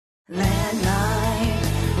Landline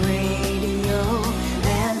radio,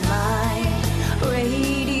 landline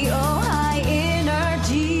radio, high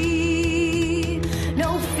energy,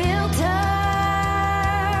 no filter.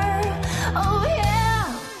 Oh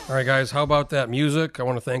yeah. All right, guys, how about that music? I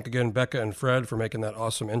want to thank again Becca and Fred for making that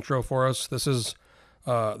awesome intro for us. This is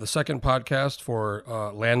the second podcast for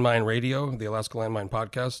Landmine Radio, the Alaska Landmine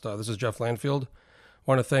Podcast. This is Jeff Landfield. I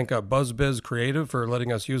want to thank BuzzBiz Creative for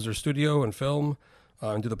letting us use their studio and film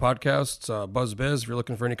and do the podcasts. BuzzBiz, if you're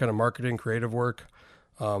looking for any kind of marketing, creative work.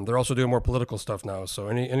 They're also doing more political stuff now. So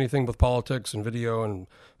anything with politics and video and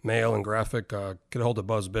mail and graphic, get a hold of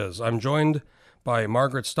BuzzBiz. I'm joined by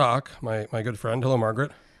Margaret Stock, my good friend. Hello,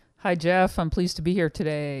 Margaret. Hi, Jeff. I'm pleased to be here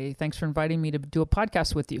today. Thanks for inviting me to do a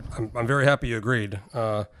podcast with you. I'm very happy you agreed.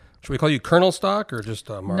 Should we call you Colonel Stock or just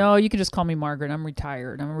Margaret? No, you can just call me Margaret. I'm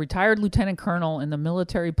retired. I'm a retired lieutenant colonel in the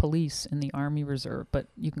military police in the Army Reserve, but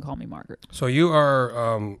you can call me Margaret. So you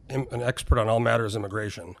are an expert on all matters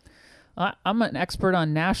immigration. I'm an expert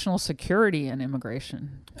on national security and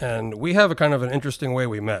immigration. And we have a kind of an interesting way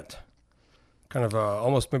we met. Kind of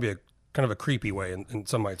almost maybe a kind of a creepy way, and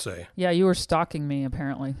some might say. Yeah, you were stalking me,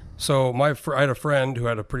 apparently. So I had a friend who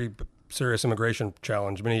had a pretty serious immigration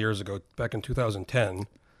challenge many years ago, back in 2010.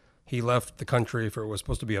 He left the country for what was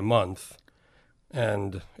supposed to be a month,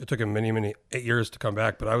 and it took him many 8 years to come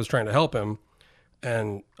back, but I was trying to help him,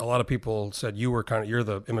 and a lot of people said you're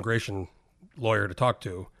the immigration lawyer to talk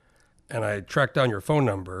to, and I tracked down your phone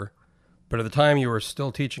number, but at the time you were still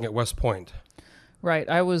teaching at West Point. Right.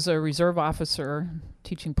 I was a reserve officer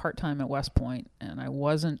teaching part-time at West Point, and I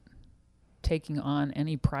wasn't taking on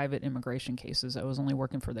any private immigration cases. I was only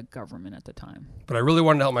working for the government at the time. But I really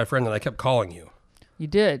wanted to help my friend, and I kept calling you. You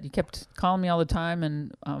did. You kept calling me all the time,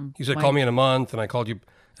 and you said call me in a month, and I called you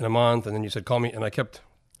in a month, and then you said call me, and I kept.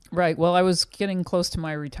 Right. Well, I was getting close to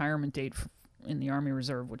my retirement date in the Army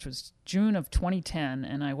Reserve, which was June of 2010,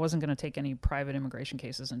 and I wasn't going to take any private immigration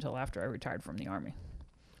cases until after I retired from the Army.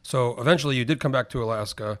 So eventually, you did come back to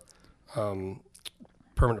Alaska,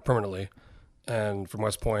 permanently, and from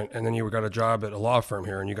West Point, and then you got a job at a law firm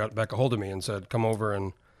here, and you got back a hold of me and said, "Come over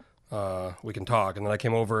and." We can talk. And then I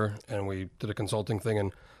came over and we did a consulting thing.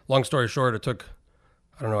 And long story short, it took,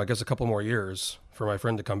 I don't know, I guess a couple more years for my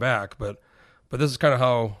friend to come back. But this is kind of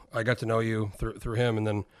how I got to know you through him. And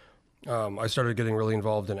then I started getting really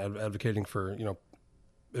involved in advocating for,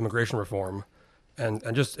 immigration reform and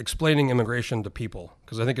just explaining immigration to people.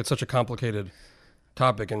 Because I think it's such a complicated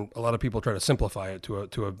topic and a lot of people try to simplify it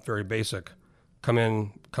to a very basic come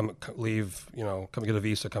in, come leave, come get a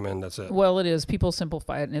visa, come in, that's it. Well, it is. People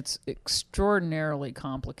simplify it, and it's extraordinarily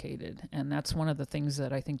complicated. And that's one of the things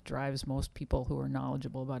that I think drives most people who are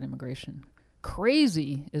knowledgeable about immigration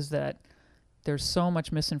crazy, is that there's so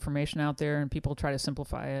much misinformation out there, and people try to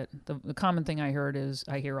simplify it. The common thing I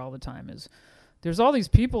hear all the time is, there's all these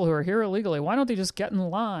people who are here illegally. Why don't they just get in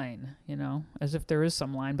line? As if there is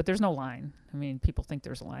some line, but there's no line. I mean, people think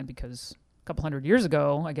there's a line because a couple hundred years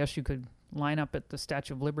ago, I guess you could line up at the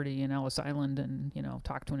Statue of Liberty in Ellis Island and,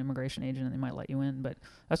 talk to an immigration agent and they might let you in, but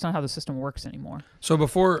that's not how the system works anymore. So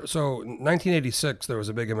 1986, there was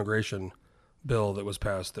a big immigration bill that was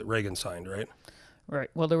passed that Reagan signed, right? Right.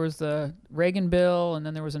 Well, there was the Reagan bill, and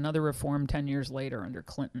then there was another reform 10 years later under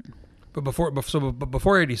Clinton. But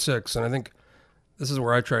before 86, and I think this is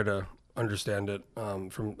where I try to understand it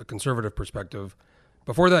from a conservative perspective,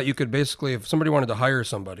 before that, you could basically, if somebody wanted to hire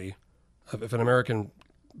somebody, if an American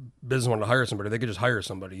business wanted to hire somebody, they could just hire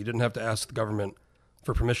somebody. You didn't have to ask the government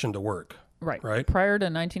for permission to work. Right. Right. Prior to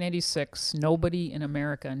 1986, nobody in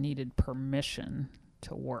America needed permission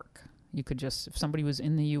to work. You could just, if somebody was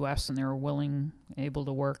in the U.S. and they were able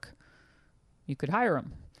to work, you could hire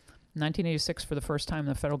them. In 1986, for the first time,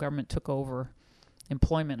 the federal government took over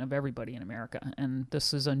employment of everybody in America. And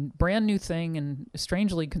this is a brand new thing, and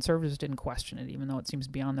strangely, conservatives didn't question it, even though it seems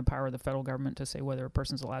beyond the power of the federal government to say whether a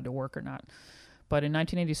person's allowed to work or not. But in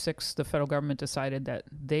 1986, the federal government decided that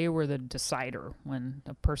they were the decider. When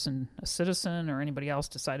a citizen or anybody else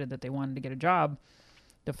decided that they wanted to get a job,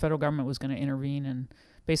 the federal government was going to intervene and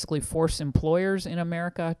basically force employers in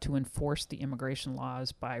America to enforce the immigration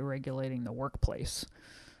laws by regulating the workplace.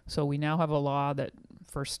 So we now have a law that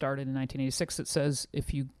first started in 1986 that says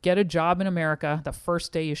if you get a job in America, the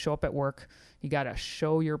first day you show up at work, you got to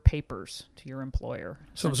show your papers to your employer.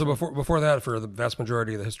 So before that, for the vast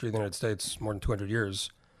majority of the history of the United States, more than 200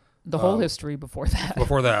 years. The whole history before that.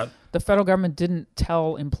 Before that. The federal government didn't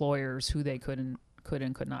tell employers who they could and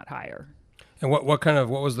could not hire. And what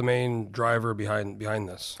was the main driver behind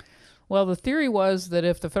this? Well, the theory was that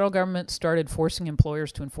if the federal government started forcing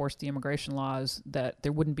employers to enforce the immigration laws, that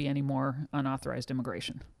there wouldn't be any more unauthorized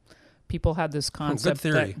immigration. people had this concept.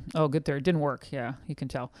 theory. Good theory. It didn't work. Yeah, you can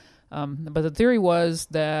tell. But the theory was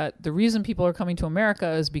that the reason people are coming to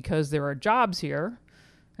America is because there are jobs here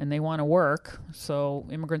and they want to work. So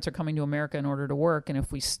immigrants are coming to America in order to work. And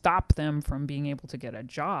if we stop them from being able to get a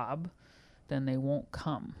job, then they won't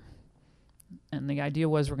come. And the idea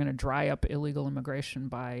was we're going to dry up illegal immigration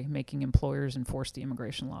by making employers enforce the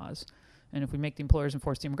immigration laws. And if we make the employers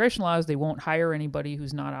enforce the immigration laws, they won't hire anybody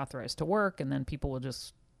who's not authorized to work, and then people will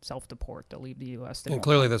just self-deport. They'll leave the U.S. And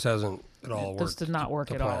clearly this hasn't at all worked. This did not work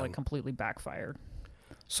to at all. plan. It completely backfired.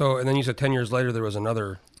 So, and then you said 10 years later there was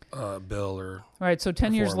another bill or... All right, so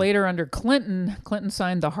 10 years reform. later under Clinton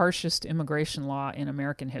signed the harshest immigration law in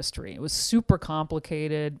American history. It was super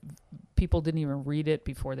complicated. People didn't even read it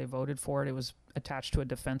before they voted for it. It was attached to a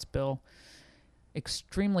defense bill.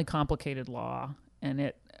 Extremely complicated law, and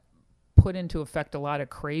it put into effect a lot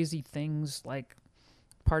of crazy things. Like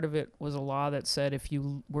part of it was a law that said if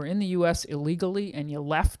you were in the U.S. illegally and you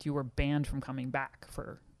left, you were banned from coming back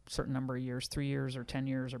for a certain number of years, 3 years or 10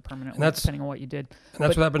 years or permanently, depending on what you did. And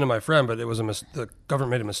that's what happened to my friend, but it was the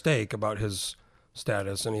government made a mistake about his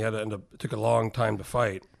status, and he had to it took a long time to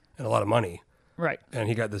fight and a lot of money. Right. And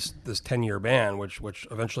he got this 10-year ban, which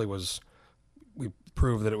eventually we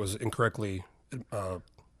proved that it was incorrectly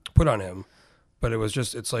put on him. But it was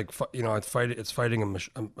just, it's like, it's fighting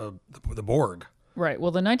the Borg. Right. Well,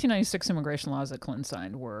 the 1996 immigration laws that Clinton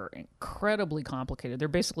signed were incredibly complicated. They're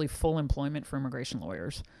basically full employment for immigration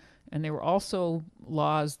lawyers. And they were also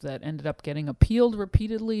laws that ended up getting appealed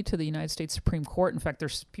repeatedly to the United States Supreme Court. In fact,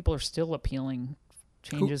 people are still appealing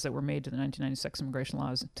changes that were made to the 1996 immigration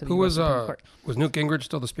laws to the US Supreme Court. Was Newt Gingrich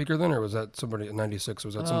still the speaker then, or was that somebody in 96?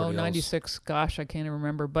 Was that somebody else? 96, gosh, I can't even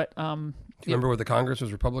remember. But do you remember whether the Congress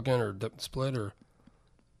was Republican or split or?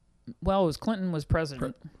 Well, it was Clinton was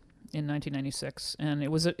president in 1996, and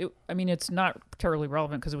it's not terribly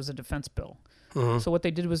relevant because it was a defense bill. Mm-hmm. So what they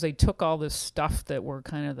did was they took all this stuff that were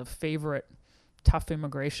kind of the favorite tough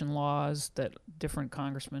immigration laws that different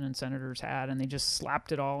congressmen and senators had, and they just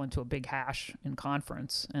slapped it all into a big hash in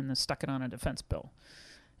conference and then stuck it on a defense bill.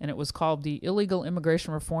 And it was called the Illegal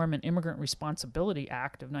Immigration Reform and Immigrant Responsibility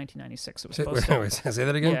Act of 1996. It was supposed to... Say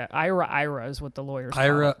that again? Yeah, IRA is what the lawyers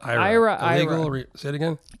IRA. call it. IRA. Say it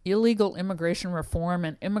again? Illegal Immigration Reform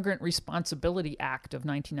and Immigrant Responsibility Act of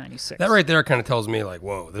 1996. That right there kind of tells me, like,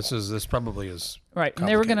 whoa, this probably is right. And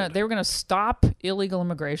they were gonna stop illegal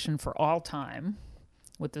immigration for all time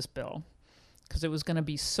with this bill because it was going to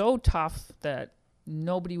be so tough that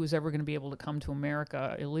nobody was ever going to be able to come to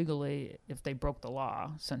America illegally if they broke the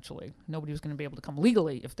law, essentially. Nobody was going to be able to come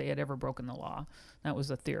legally if they had ever broken the law. That was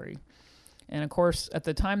the theory. And, of course, at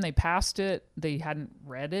the time they passed it, they hadn't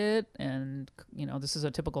read it. And, this is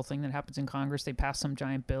a typical thing that happens in Congress. They pass some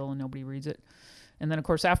giant bill and nobody reads it. And then, of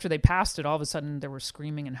course, after they passed it, all of a sudden there was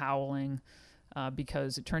screaming and howling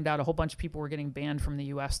because it turned out a whole bunch of people were getting banned from the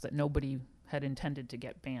U.S. that nobody had intended to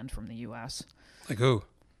get banned from the U.S. Like who?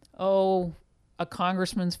 Oh, a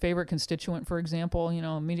congressman's favorite constituent, for example.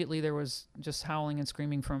 Immediately there was just howling and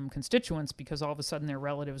screaming from constituents because all of a sudden their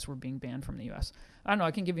relatives were being banned from the U.S. I don't know.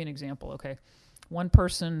 I can give you an example, okay? One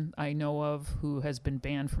person I know of who has been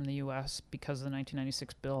banned from the U.S. because of the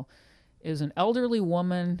 1996 bill is an elderly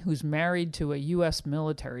woman who's married to a U.S.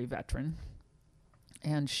 military veteran.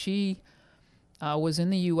 And she was in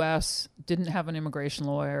the U.S., didn't have an immigration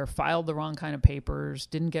lawyer, filed the wrong kind of papers,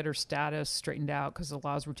 didn't get her status straightened out because the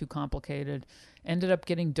laws were too complicated, ended up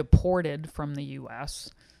getting deported from the U.S.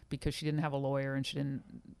 because she didn't have a lawyer and she didn't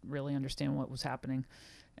really understand what was happening.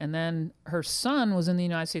 And then her son was in the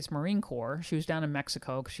United States Marine Corps. She was down in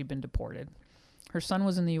Mexico because she'd been deported. Her son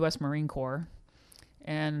was in the U.S. Marine Corps,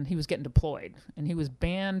 and he was getting deployed. And he was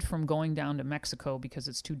banned from going down to Mexico because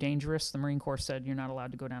it's too dangerous. The Marine Corps said, you're not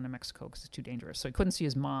allowed to go down to Mexico because it's too dangerous. So he couldn't see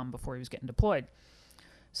his mom before he was getting deployed.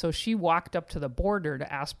 So she walked up to the border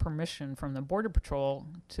to ask permission from the Border Patrol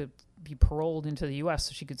to be paroled into the U.S.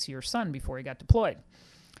 so she could see her son before he got deployed.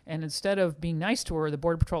 And instead of being nice to her, the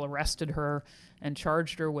Border Patrol arrested her and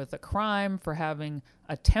charged her with a crime for having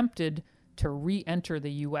attempted to re-enter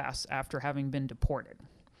the U.S. after having been deported.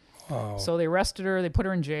 Oh. So they arrested her. They put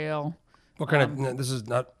her in jail. What kind of... This is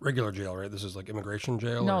not regular jail, right? This is like immigration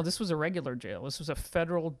jail? No, this was a regular jail. This was a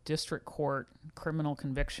federal district court criminal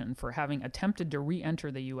conviction for having attempted to re-enter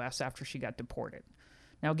the U.S. after she got deported.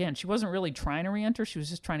 Now, again, she wasn't really trying to re-enter. She was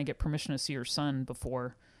just trying to get permission to see her son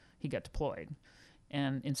before he got deployed.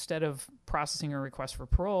 And instead of processing her request for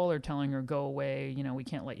parole or telling her, go away, we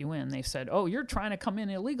can't let you in, they said, oh, you're trying to come in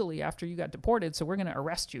illegally after you got deported, so we're going to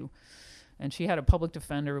arrest you. And she had a public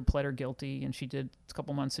defender who pled her guilty, and she did a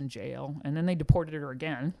couple months in jail. And then they deported her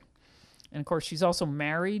again. And, of course, she's also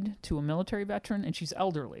married to a military veteran, and she's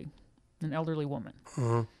elderly. an elderly woman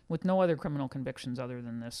with no other criminal convictions other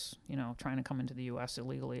than this, trying to come into the U.S.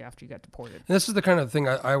 illegally after you got deported. And this is the kind of thing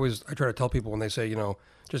I try to tell people when they say,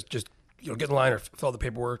 just get in line or fill out the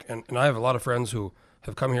paperwork. And I have a lot of friends who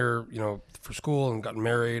have come here, for school and gotten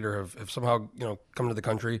married or have somehow, come to the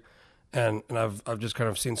country. And I've just kind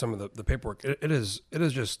of seen some of the paperwork. It is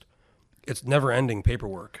just, it's never ending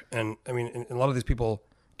paperwork. And I mean, and a lot of these people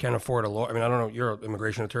can't afford a lawyer. I mean, I don't know, you're an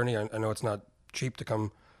immigration attorney. I know it's not cheap to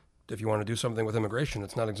come. If you want to do something with immigration,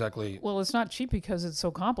 it's not exactly... Well, it's not cheap because it's so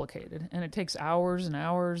complicated, and it takes hours and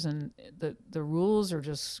hours, and the rules are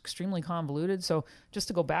just extremely convoluted. So just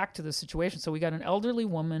to go back to the situation, so we got an elderly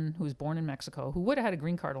woman who was born in Mexico who would have had a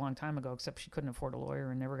green card a long time ago, except she couldn't afford a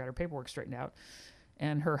lawyer and never got her paperwork straightened out.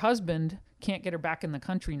 And her husband can't get her back in the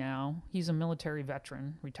country now. He's a military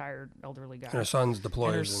veteran, retired elderly guy. And her son's deployed.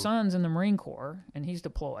 And her son's in the Marine Corps, and he's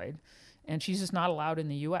deployed. And she's just not allowed in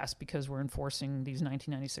the U.S. because we're enforcing these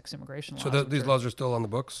 1996 immigration laws. So these laws are still on the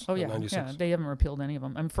books? Oh, yeah. 96? Yeah, they haven't repealed any of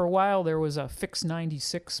them. And for a while, there was a Fix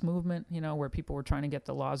 96 movement, where people were trying to get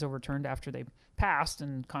the laws overturned after they passed,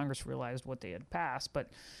 and Congress realized what they had passed.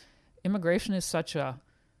 But immigration is such a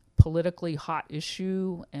politically hot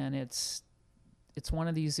issue, and it's one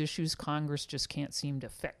of these issues Congress just can't seem to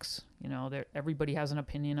fix. Everybody has an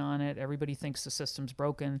opinion on it. Everybody thinks the system's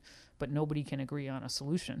broken, but nobody can agree on a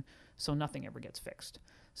solution. So nothing ever gets fixed.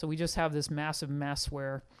 So we just have this massive mess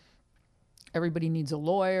where everybody needs a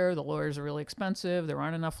lawyer. The lawyers are really expensive. There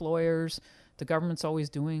aren't enough lawyers. The government's always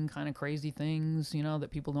doing kind of crazy things, that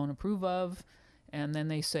people don't approve of. And then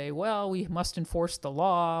they say, well, we must enforce the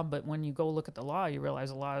law. But when you go look at the law, you realize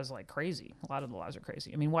the law is like crazy. A lot of the laws are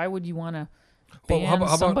crazy. I mean, why would you want to ban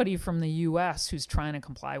somebody from the U.S. who's trying to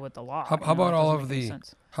comply with the law? How about all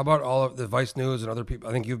of the Vice News and other people?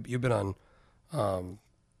 I think you've been on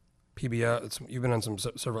PBS. You've been on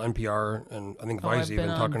several NPR and I think Vice even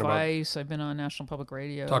talking about Vice. I've been on National Public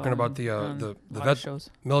Radio talking about the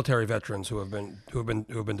military veterans who have been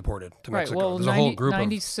deported to Mexico. Well, there's a whole group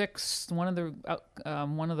 96. One of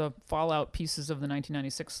the fallout pieces of the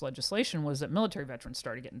 1996 legislation was that military veterans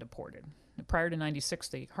started getting deported. Prior to 96,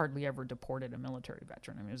 they hardly ever deported a military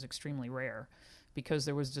veteran. I mean, it was extremely rare because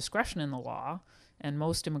there was discretion in the law, and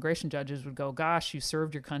most immigration judges would go, gosh, you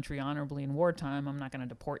served your country honorably in wartime, I'm not going to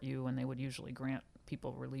deport you, and they would usually grant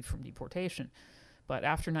people relief from deportation. But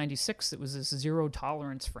after 96, it was this zero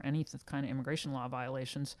tolerance for any kind of immigration law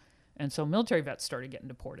violations, and so military vets started getting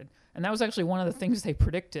deported. And that was actually one of the things they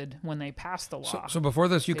predicted when they passed the law. So before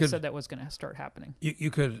this, they said that was going to start happening. You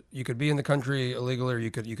could be in the country illegally, or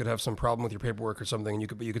you could have some problem with your paperwork or something, and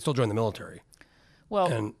you could still join the military.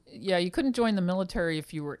 Well, you couldn't join the military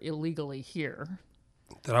if you were illegally here.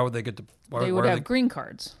 Then how would they get to? They would have green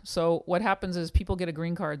cards. So what happens is people get a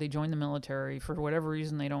green card, they join the military. For whatever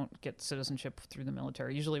reason, they don't get citizenship through the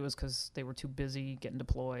military. Usually it was because they were too busy getting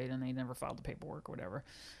deployed and they never filed the paperwork or whatever.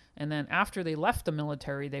 And then after they left the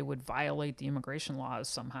military, they would violate the immigration laws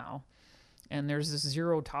somehow. And there's this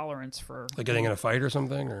zero tolerance for... Like getting in a fight or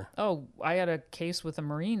something? Or? Oh, I had a case with a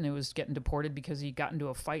Marine who was getting deported because he got into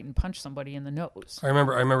a fight and punched somebody in the nose. I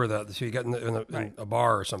remember that. So you got in a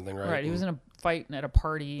bar or something, right? Right. He was in a fight at a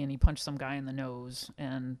party and he punched some guy in the nose.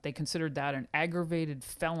 And they considered that an aggravated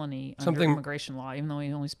felony under immigration law, even though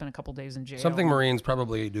he only spent a couple days in jail. Something Marines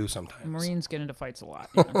probably do sometimes. Marines get into fights a lot.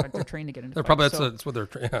 In fact, they're trained to get into fights. Probably that's what they're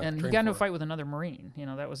and he got into a fight with another Marine.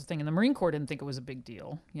 That was the thing. And the Marine Corps didn't think it was a big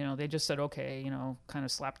deal. They just said, okay, kind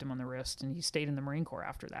of slapped him on the wrist, and he stayed in the Marine Corps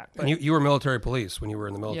after that. But, and you were military police when you were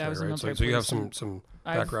in the military, yeah, I was in right? Military so you have police, some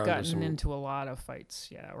background. I've gotten into a lot of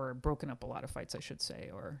fights, or broken up a lot of fights, I should say,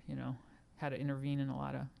 or had to intervene in a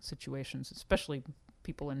lot of situations, especially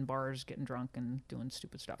people in bars getting drunk and doing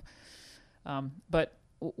stupid stuff. But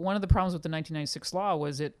one of the problems with the 1996 law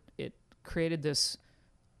was it created this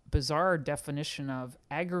bizarre definition of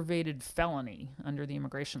aggravated felony under the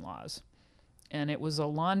immigration laws. And it was a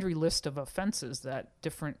laundry list of offenses that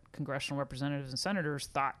different congressional representatives and senators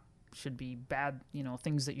thought should be bad,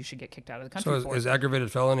 things that you should get kicked out of the country for. Is aggravated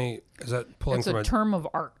felony, is that pulling it's from a term of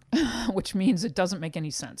art, which means it doesn't make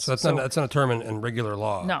any sense. So that's not a term in regular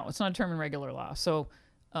law. No, it's not a term in regular law. So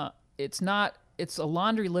it's a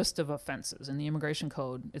laundry list of offenses in the immigration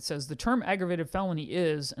code. It says the term aggravated felony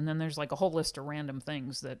is, and then there's like a whole list of random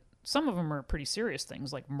things that some of them are pretty serious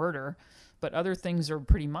things like murder, but other things are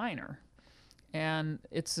pretty minor. And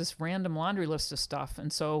it's this random laundry list of stuff.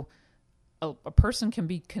 And so a person can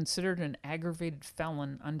be considered an aggravated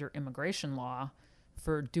felon under immigration law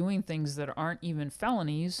for doing things that aren't even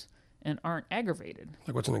felonies and aren't aggravated.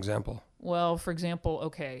 Like what's an example? Well, for example,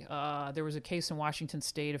 there was a case in Washington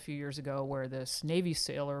State a few years ago where this Navy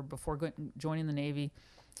sailor, before joining the Navy,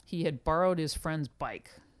 he had borrowed his friend's bike.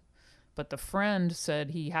 but the friend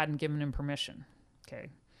said he hadn't given him permission. Okay.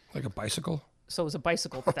 Like a bicycle? So it was a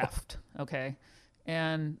bicycle theft. Okay.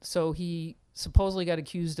 And so he supposedly got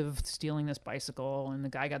accused of stealing this bicycle, and the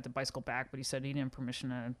guy got the bicycle back, but he said he didn't have permission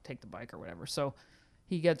to take the bike or whatever. So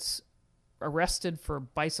he gets arrested for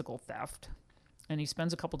bicycle theft, and he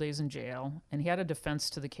spends a couple days in jail, and he had a defense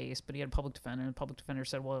to the case, but he had a public defender, and the public defender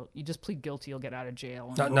said, well, you just plead guilty, you'll get out of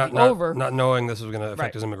jail. And Not knowing this was going to affect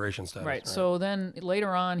Right. his immigration status. Right. So then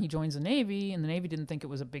later on, he joins the Navy, and the Navy didn't think it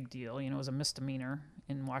was a big deal. It was a misdemeanor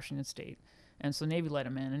in Washington State. And so the Navy let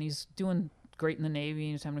him in, and he's doing great in the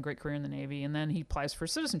Navy. He's having a great career in the Navy. And then he applies for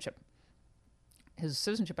citizenship. His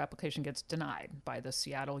citizenship application gets denied by the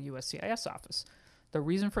Seattle USCIS office. The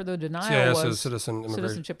reason for the denial CIS was is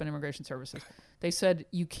Citizenship and Immigration Services. They said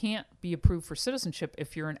you can't be approved for citizenship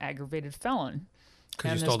if you're an aggravated felon.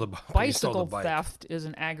 Because And you this stole the bicycle bike. theft is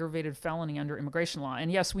an aggravated felony under immigration law.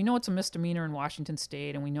 And yes, we know it's a misdemeanor in Washington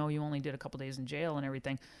State, and we know you only did a couple days in jail and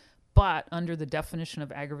everything. But under the definition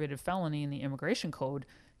of aggravated felony in the immigration code,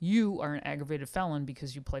 you are an aggravated felon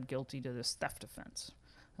because you pled guilty to this theft offense.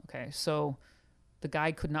 Okay, so the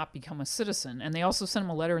guy could not become a citizen. And they also sent him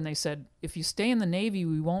a letter, and they said, if you stay in the Navy,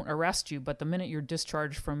 we won't arrest you. But the minute you're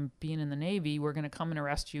discharged from being in the Navy, we're going to come and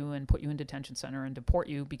arrest you and put you in detention center and deport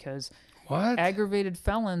you because What? aggravated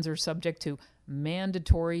felons are subject to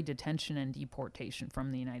mandatory detention and deportation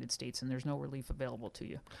from the United States, and there's no relief available to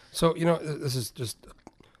you. So, this is just,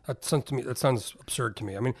 that sounds absurd to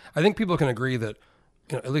me. I mean, I think people can agree that,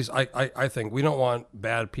 at least I think we don't want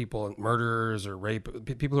bad people, murderers or rape,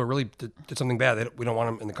 people who really did something bad. We don't want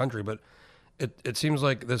them in the country. But it seems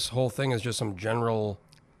like this whole thing is just some general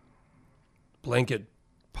blanket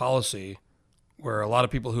policy where a lot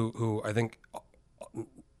of people who I think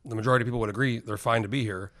the majority of people would agree they're fine to be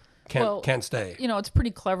here can't stay. It's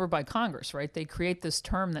pretty clever by Congress, right? They create this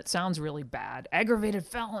term that sounds really bad, aggravated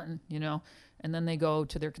felon, and then they go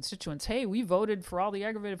to their constituents, hey, we voted for all the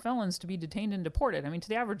aggravated felons to be detained and deported. I mean, to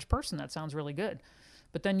the average person, that sounds really good.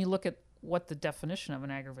 But then you look at what the definition of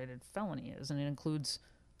an aggravated felony is, and it includes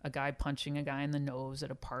a guy punching a guy in the nose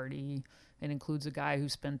at a party. It includes a guy who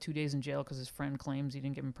spent 2 days in jail because his friend claims he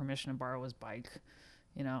didn't give him permission to borrow his bike.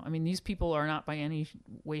 I mean, these people are not by any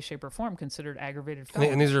way, shape, or form considered aggravated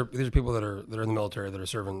felons. And these are people that are in the military that are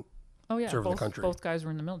serving. Oh yeah, serving the country. Both guys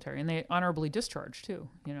were in the military, and they honorably discharged too.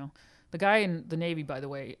 The guy in the Navy, by the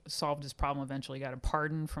way, solved his problem eventually. Got a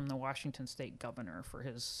pardon from the Washington State governor for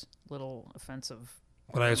his little offensive.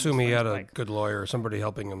 But I assume he had a good lawyer, somebody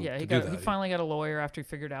helping him. Yeah, he finally got a lawyer after he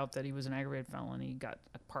figured out that he was an aggravated felon. He got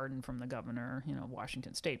a pardon from the governor, of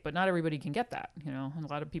Washington State. But not everybody can get that, and a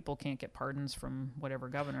lot of people can't get pardons from whatever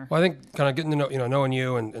governor. Well, I think kind of getting to know, knowing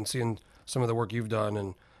you and seeing some of the work you've done,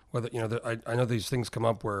 and whether I know these things come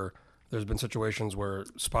up where there's been situations where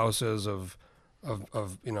spouses of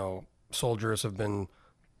soldiers have been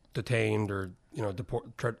detained or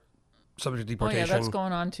subject to deportation. Oh yeah, that's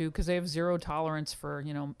going on too because they have zero tolerance for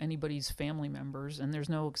anybody's family members, and there's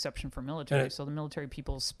no exception for military. So the military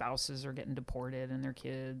people's spouses are getting deported and their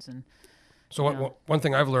kids, and so one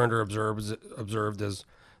thing I've learned or observed is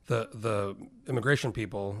the immigration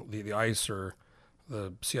people, the ICE or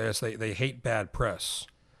the CIS, they hate bad press,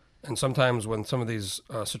 and sometimes when some of these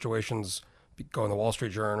situations go in the Wall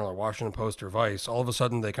Street Journal or Washington Post or Vice, all of a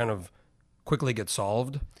sudden they kind of quickly get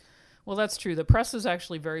solved. Well, that's true. The press is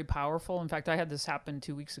actually very powerful. In fact, I had this happen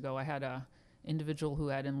 2 weeks ago. I had a individual who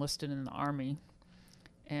had enlisted in the Army,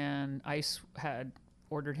 and ICE had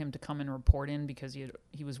ordered him to come and report in because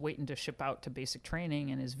he was waiting to ship out to basic training,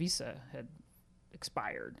 and his visa had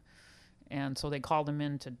expired. And so they called him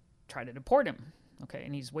in to try to deport him. Okay,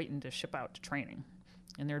 and he's waiting to ship out to training.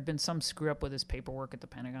 And there had been some screw up with his paperwork at the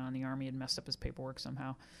Pentagon. The Army had messed up his paperwork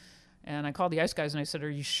somehow. And I called the ICE guys and I said, are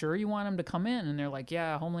you sure you want him to come in? And they're like,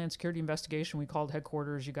 yeah, Homeland Security investigation. We called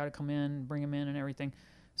headquarters. You got to come in, bring him in and everything.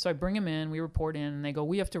 So I bring him in, we report in, and they go,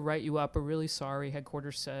 we have to write you up. We're really sorry.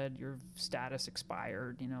 Headquarters said your status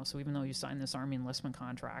expired, so even though you signed this Army enlistment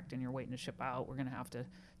contract and you're waiting to ship out, we're going to have to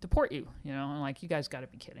deport you, And I'm like, you guys got to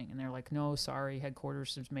be kidding. And they're like, no, sorry.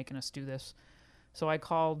 Headquarters is making us do this. So I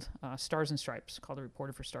called Stars and Stripes, called a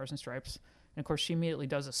reporter for Stars and Stripes. And of course, she immediately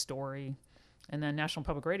does a story. And then National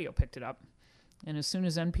Public Radio picked it up. And as soon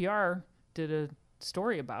as NPR did a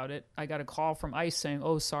story about it, I got a call from ICE saying,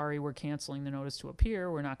 oh, sorry, we're canceling the notice to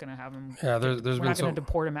appear. We're not going to have him. Yeah, we're not going to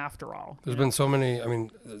deport him after all. There's been so many,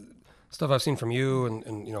 stuff I've seen from you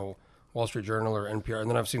and Wall Street Journal or NPR. And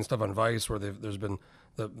then I've seen stuff on Vice where there's been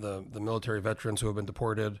the military veterans who have been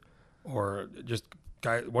deported, or just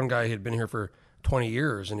one guy had been here for 20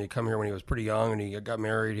 years and he'd come here when he was pretty young and he got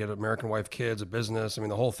married. He had an American wife, kids, a business.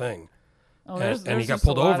 The whole thing. Oh, and he got just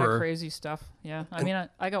pulled a lot over. of crazy stuff. Yeah, I mean,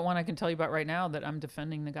 I got one I can tell you about right now that I'm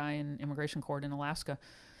defending the guy in immigration court in Alaska.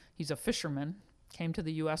 He's a fisherman, came to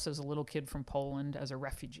the U.S. as a little kid from Poland as a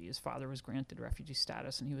refugee. His father was granted refugee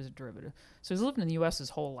status, and he was a derivative. So he's lived in the U.S. his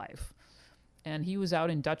whole life. And he was out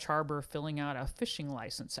in Dutch Harbor filling out a fishing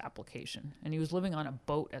license application, and he was living on a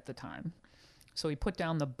boat at the time. So he put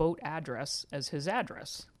down the boat address as his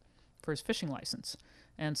address for his fishing license.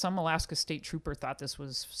 And some Alaska state trooper thought this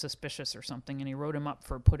was suspicious or something, and he wrote him up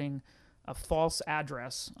for putting a false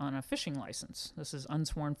address on a fishing license. This is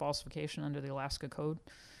unsworn falsification under the Alaska Code.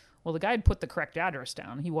 Well, the guy had put the correct address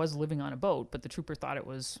down. He was living on a boat, but the trooper thought it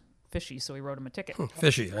was fishy, so he wrote him a ticket.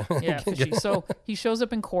 Fishy. Huh? Yeah, fishy. So he shows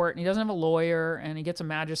up in court, and he doesn't have a lawyer, and he gets a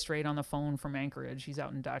magistrate on the phone from Anchorage. He's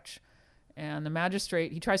out in Dutch. And the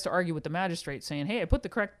magistrate, he tries to argue with the magistrate, saying, hey, I put the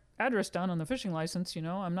correct address down on the fishing license,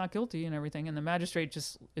 I'm not guilty and everything. And the magistrate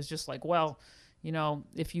is just like, well,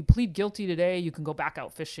 if you plead guilty today, you can go back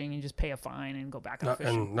out fishing and just pay a fine and go back out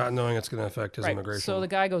fishing. And not knowing it's going to affect his Right. immigration. So the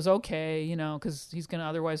guy goes, okay, because he's going to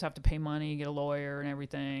otherwise have to pay money, get a lawyer and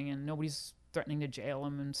everything, and nobody's threatening to jail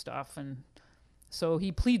him and stuff. And so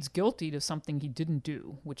he pleads guilty to something he didn't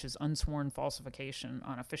do, which is unsworn falsification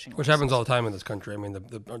on a fishing Which license. happens all the time in this country. I mean,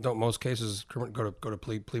 don't most cases go to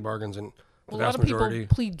plea bargains, and the A vast lot of majority.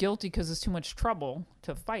 people plead guilty because it's too much trouble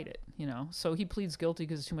to fight it, So he pleads guilty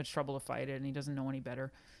because it's too much trouble to fight it, and he doesn't know any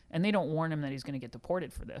better. And they don't warn him that he's going to get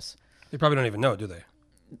deported for this. They probably don't even know, do they?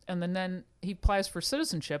 And then he applies for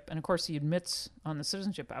citizenship, and of course he admits on the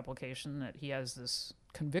citizenship application that he has this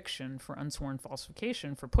conviction for unsworn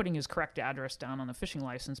falsification for putting his correct address down on the fishing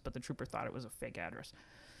license, but the trooper thought it was a fake address.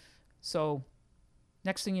 So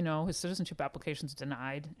next thing you know, his citizenship application's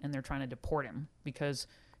denied, and they're trying to deport him because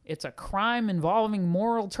it's a crime involving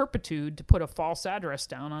moral turpitude to put a false address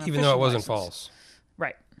down on a Even though it fishing wasn't license. false.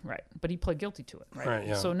 Right. But he pled guilty to it, right? Right,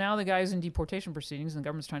 yeah. So now the guy's in deportation proceedings, and the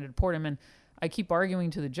government's trying to deport him, and I keep arguing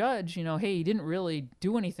to the judge, hey, he didn't really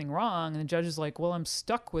do anything wrong, and the judge is like, well, I'm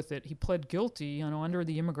stuck with it. He pled guilty, under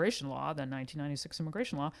the immigration law, the 1996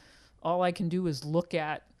 immigration law. All I can do is look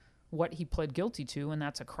at what he pled guilty to, and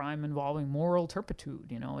that's a crime involving moral turpitude.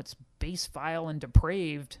 It's base, vile, and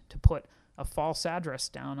depraved to put a false address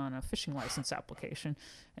down on a fishing license application,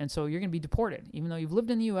 and so you're going to be deported, even though you've lived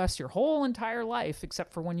in the U.S. your whole entire life,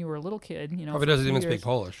 except for when you were a little kid. Probably for doesn't 2 even years. speak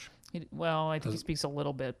Polish. I think he speaks a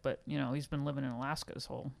little bit, but he's been living in Alaska his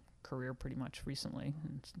whole career pretty much recently.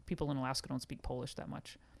 And people in Alaska don't speak Polish that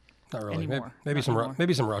much. Not really. Anymore. Maybe Not some anymore.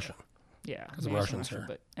 maybe some Russian. Yeah, Because of maybe some Russians here.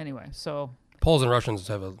 But anyway, so Poles and Russians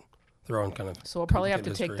have their own kind of. we'll probably have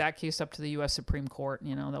to complicated take that case up to the U.S. Supreme Court.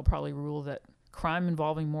 They'll probably rule that crime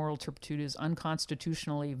involving moral turpitude is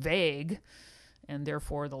unconstitutionally vague, and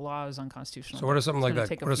therefore the law is unconstitutional. So what does something It's like gonna that?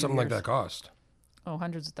 take a What does few something like years. that cost? Oh,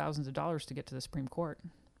 hundreds of thousands of dollars to get to the Supreme Court.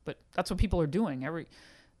 But that's what people are doing.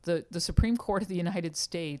 The Supreme Court of the United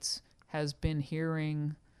States has been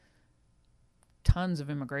hearing tons of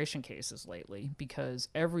immigration cases lately because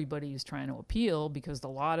everybody's trying to appeal because the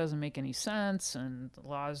law doesn't make any sense, and the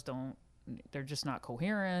laws they're just not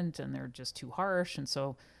coherent, and they're just too harsh. And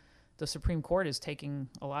so the Supreme Court is taking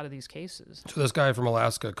a lot of these cases. So this guy from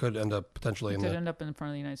Alaska could end up potentially It could end up in front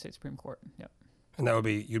of the United States Supreme Court. Yep. and that would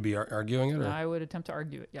be you'd be arguing it. Or? I would attempt to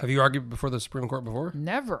argue it. Yep. Have you argued before the Supreme Court before?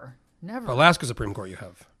 Never. Alaska Supreme Court, you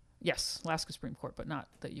have. Yes, Alaska Supreme Court, but not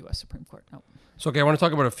the U.S. Supreme Court. No. So okay, I want to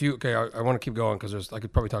talk about a few. Okay, I want to keep going because I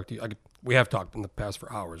could probably talk to you. We have talked in the past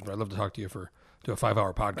for hours, but I'd love to talk to you do a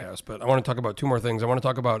 5-hour podcast. Right. But I want to talk about two more things. I want to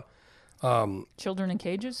talk about. Children in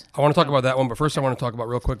cages? I want to talk about that one, but first I want to talk about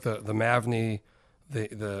real quick the MAVNI,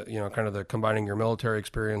 the kind of the combining your military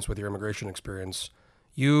experience with your immigration experience.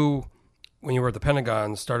 You, when you were at the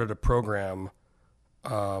Pentagon, started a program.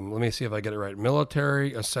 Let me see if I get it right.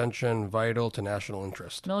 Military Ascension Vital to National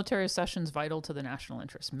Interest. Military accession's vital to the national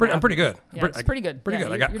interest. I'm pretty good. Yeah, it's pretty good. Pretty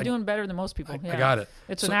Yeah, good. You're doing better than most people. I Yeah. got it.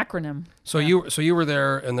 It's So- an acronym. So you were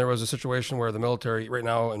there, and there was a situation where the military right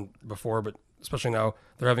now and before, but especially now,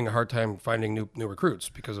 they're having a hard time finding new recruits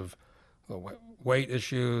because of weight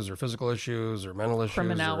issues or physical issues or mental issues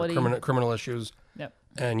Criminality. or criminal issues. Yep.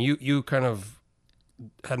 And you kind of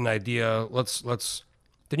had an idea. Let's.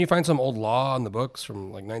 Didn't you find some old law on the books from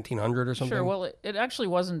like 1900 or something? Sure. Well, it actually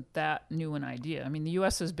wasn't that new an idea. I mean, the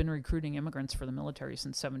U.S. has been recruiting immigrants for the military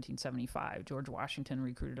since 1775. George Washington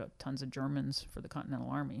recruited tons of Germans for the Continental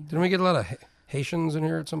Army. Didn't we get a lot of Haitians in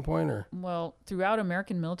here at some point? Or Well, throughout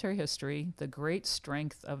American military history, the great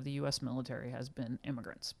strength of the U.S. military has been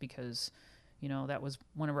immigrants because, that was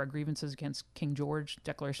one of our grievances against King George,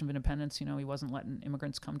 Declaration of Independence. He wasn't letting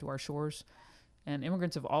immigrants come to our shores. And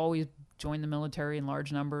immigrants have always joined the military in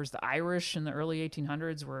large numbers. The Irish in the early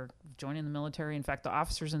 1800s were joining the military. In fact, the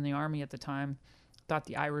officers in the army at the time thought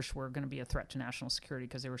the Irish were going to be a threat to national security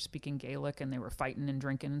because they were speaking Gaelic and they were fighting and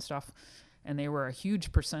drinking and stuff. And they were a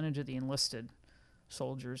huge percentage of the enlisted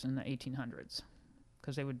soldiers in the 1800s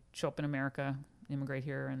because they would show up in America, immigrate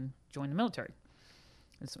here, and join the military.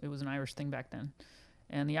 It was an Irish thing back then.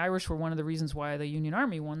 And the Irish were one of the reasons why the Union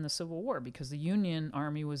Army won the Civil War, because the Union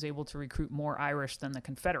Army was able to recruit more Irish than the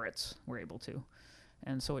Confederates were able to.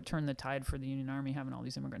 And so it turned the tide for the Union Army having all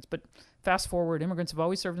these immigrants. But fast forward, immigrants have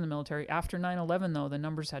always served in the military. After 9/11, though, the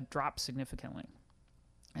numbers had dropped significantly.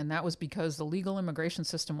 And that was because the legal immigration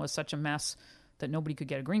system was such a mess that nobody could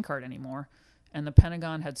get a green card anymore. And the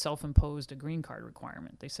Pentagon had self-imposed a green card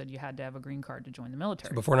requirement. They said you had to have a green card to join the military.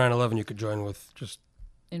 So before 9/11, you could join with just...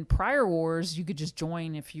 In prior wars, you could just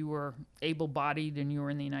join if you were able-bodied and you were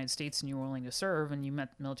in the United States and you were willing to serve and you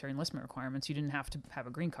met military enlistment requirements. You didn't have to have a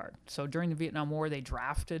green card. So during the Vietnam War, they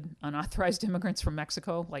drafted unauthorized immigrants from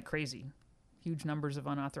Mexico like crazy. Huge numbers of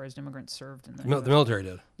unauthorized immigrants served in the military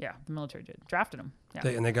did. Yeah, the military did. Drafted them.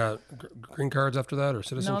 Yeah. They got green cards after that, or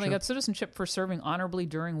citizenship? No, they got citizenship for serving honorably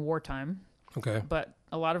during wartime. Okay. But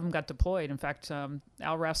a lot of them got deployed. In fact,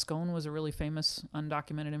 Al Rascon was a really famous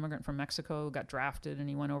undocumented immigrant from Mexico, got drafted, and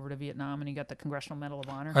he went over to Vietnam, and he got the Congressional Medal of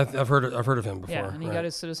Honor. I've heard of him before. Yeah, and he got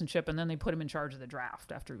his citizenship, and then they put him in charge of the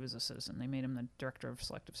draft after he was a citizen. They made him the director of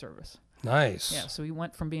selective service. Nice. Yeah, so he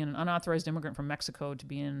went from being an unauthorized immigrant from Mexico to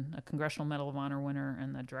being a Congressional Medal of Honor winner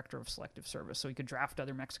and the director of selective service, so he could draft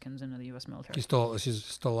other Mexicans into the U.S. military. He's still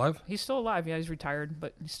alive? He's still alive. Yeah, he's retired,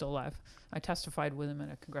 but he's still alive. I testified with him at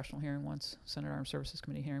a congressional hearing once, Senate Armed Services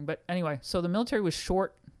Committee hearing. But anyway, so the military was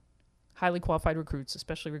short highly qualified recruits,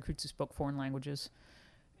 especially recruits who spoke foreign languages,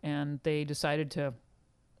 and they decided to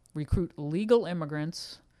recruit legal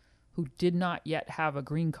immigrants who did not yet have a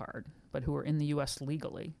green card, but who were in the U.S.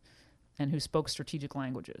 legally and who spoke strategic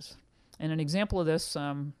languages. And an example of this,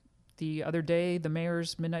 the other day, the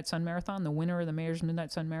Mayor's Midnight Sun Marathon, the winner of the Mayor's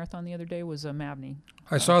Midnight Sun Marathon the other day was Mabney.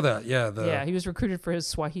 I saw that, yeah. Yeah, he was recruited for his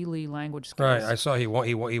Swahili language skills. Right, I saw he won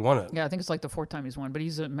it. Yeah, I think it's like the fourth time he's won, but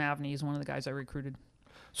he's at Mabney. He's one of the guys I recruited.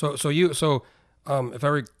 So if I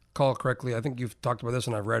recall correctly, I think you've talked about this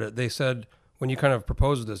and I've read it. They said when you kind of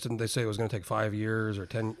proposed this, didn't they say it was going to take 5 years or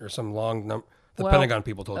 10 or some long number? The Pentagon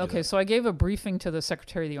people told you that. Okay, so I gave a briefing to the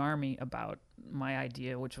Secretary of the Army about my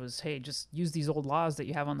idea, which was, hey, just use these old laws that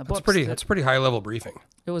you have on the books. That's a pretty high level briefing.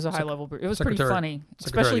 It was a high level briefing. It was pretty funny,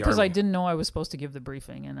 especially because I didn't know I was supposed to give the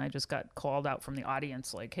briefing, and I just got called out from the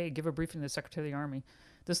audience like, hey, give a briefing to the Secretary of the Army.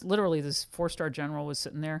 This 4-star general was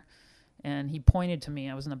sitting there, and he pointed to me.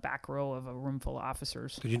 I was in the back row of a room full of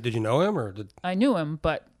officers. Did you know him or did? I knew him,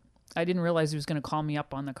 but I didn't realize he was going to call me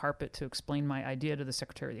up on the carpet to explain my idea to the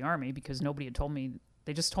Secretary of the Army because nobody had told me.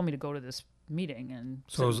 They just told me to go to this meeting and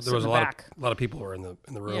so there was a lot of people were in the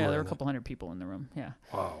room. Yeah, there were a couple hundred people in the room. Yeah.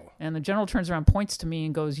 Wow. And the general turns around, points to me,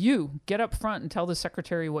 and goes, "You get up front and tell the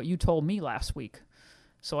secretary what you told me last week."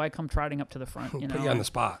 So I come trotting up to the front. Put you on the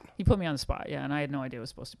spot. He put me on the spot. Yeah, and I had no idea I was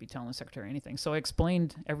supposed to be telling the secretary anything. So I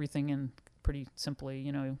explained everything and pretty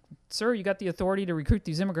simply, sir, you got the authority to recruit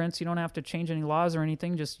these immigrants. You don't have to change any laws or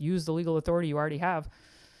anything. Just use the legal authority you already have.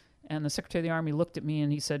 And the Secretary of the Army looked at me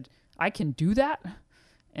and he said, "I can do that?"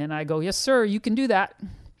 And I go, "Yes, sir, you can do that."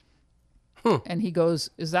 And he goes,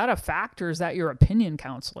 "Is that a fact or is that your opinion,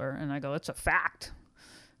 counselor?" And I go, "It's a fact."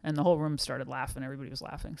 And the whole room started laughing. Everybody was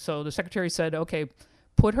laughing. So the secretary said, "Okay,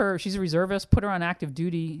 she's a reservist, put her on active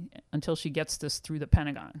duty until she gets this through the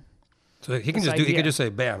Pentagon." So he can just say,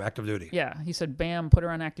 bam, active duty. Yeah, he said, bam, put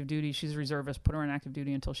her on active duty. She's a reservist, put her on active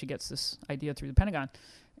duty until she gets this idea through the Pentagon.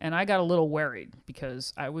 And I got a little worried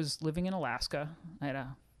because I was living in Alaska. I had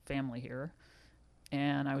a family here.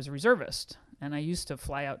 And I was a reservist, and I used to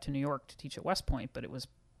fly out to New York to teach at West Point, but it was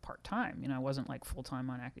part-time. I wasn't like full-time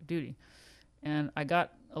on active duty. And I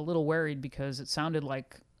got a little worried because it sounded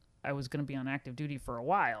like I was going to be on active duty for a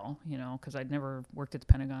while, because I'd never worked at the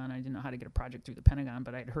Pentagon. I didn't know how to get a project through the Pentagon,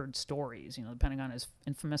 but I'd heard stories. The Pentagon is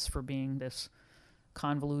infamous for being this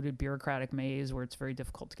convoluted bureaucratic maze where it's very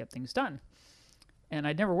difficult to get things done. And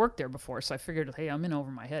I'd never worked there before, so I figured, hey, I'm in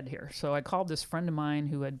over my head here. So I called this friend of mine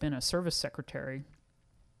who had been a service secretary,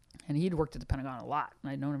 and he'd worked at the Pentagon a lot,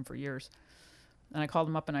 and I'd known him for years. And I called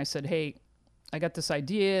him up and I said, hey, I got this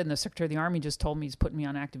idea, and the Secretary of the Army just told me he's putting me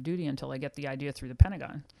on active duty until I get the idea through the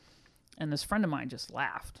Pentagon. And this friend of mine just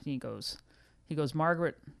laughed. He goes,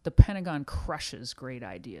 Margaret, the Pentagon crushes great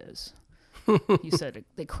ideas. He said,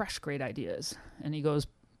 they crush great ideas. And he goes,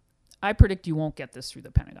 I predict you won't get this through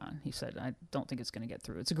the Pentagon. He said, I don't think it's going to get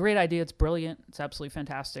through. It's a great idea. It's brilliant. It's absolutely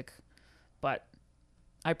fantastic. But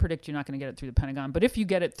I predict you're not going to get it through the Pentagon. But if you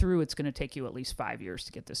get it through, it's going to take you at least 5 years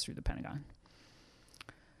to get this through the Pentagon.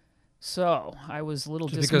 So I was a little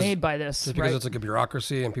dismayed by this. Just because it's like a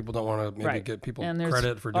bureaucracy and people don't want to maybe get people and there's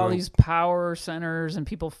credit for doing all these power centers and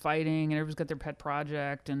people fighting, and everyone's got their pet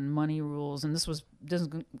project and money rules. And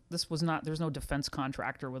there's no defense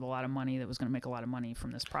contractor with a lot of money that was going to make a lot of money from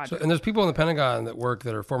this project. So, and there's people in the Pentagon that work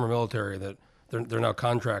that are former military that they're now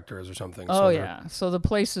contractors or something. Oh, yeah. So the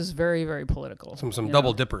place is very, very political. Some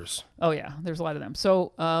double dippers. Oh, yeah. There's a lot of them.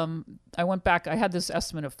 So I went back. I had this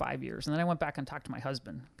estimate of 5 years, and then I went back and talked to my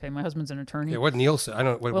husband. Okay, my husband's an attorney. Yeah, what Neil said. I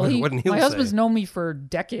don't. What Neil say? My husband's known me for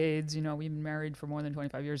decades. You know, we've been married for more than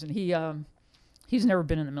 25 years, and he's never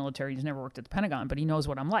been in the military. He's never worked at the Pentagon, but he knows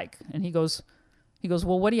what I'm like. And he goes,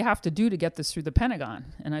 well, what do you have to do to get this through the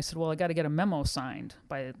Pentagon? And I said, well, I got to get a memo signed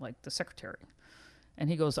by like the secretary. And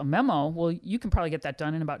he goes, a memo? Well, you can probably get that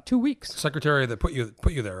done in about 2 weeks. Secretary that put you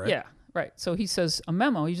there, right? Yeah, right. So he says, a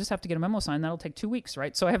memo, you just have to get a memo signed. That'll take 2 weeks,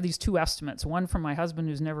 right? So I have these two estimates. One from my husband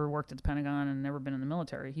who's never worked at the Pentagon and never been in the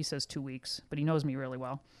military. He says 2 weeks, but he knows me really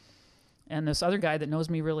well. And this other guy that knows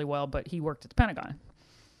me really well, but he worked at the Pentagon.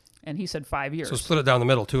 And he said 5 years. So split it down the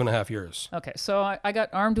middle, 2.5 years. Okay, so I got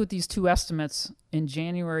armed with these two estimates. In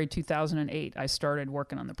January 2008, I started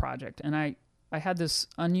working on the project. And I had this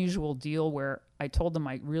unusual deal where I told them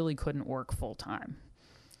I really couldn't work full time.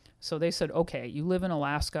 So they said, okay, you live in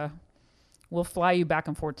Alaska. We'll fly you back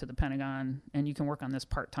and forth to the Pentagon, and you can work on this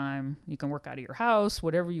part-time. You can work out of your house,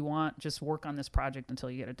 whatever you want. Just work on this project until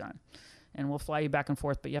you get it done. And we'll fly you back and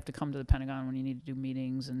forth, but you have to come to the Pentagon when you need to do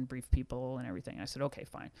meetings and brief people and everything. I said, okay,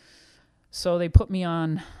 fine. So they put me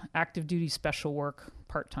on active duty special work,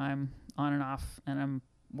 part-time, on and off, and I'm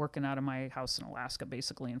working out of my house in Alaska,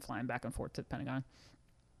 basically, and flying back and forth to the Pentagon.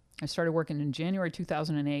 I started working in January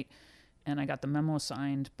 2008, and I got the memo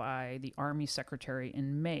signed by the Army Secretary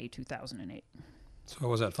in May 2008. So what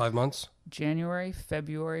was that, 5 months? January,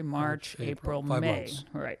 February, March, April, 5 May. months.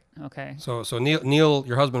 Right. Okay. So Neil,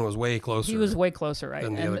 your husband was way closer. He was way closer, right?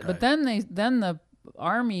 Than the other guy. But then the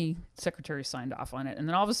Army Secretary signed off on it, and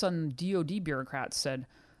then all of a sudden, DoD bureaucrats said,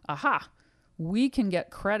 "Aha! We can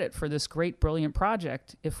get credit for this great, brilliant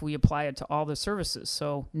project if we apply it to all the services.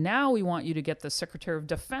 So now we want you to get the Secretary of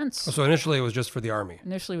Defense." So initially it was just for the Army.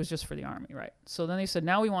 Initially it was just for the Army, right? So then they said,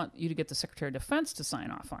 now we want you to get the Secretary of Defense to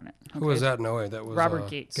sign off on it. Who was that? No way. That was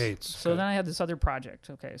Robert Gates. So okay. then I had this other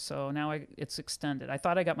project. Okay, so now it's extended. I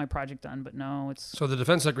thought I got my project done, but no, it's... So the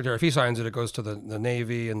Defense Secretary, if he signs it, it goes to the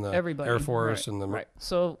Navy and the Everybody, Air Force right, and the... Right.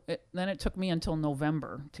 So then it took me until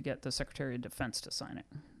November to get the Secretary of Defense to sign it.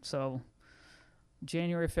 So...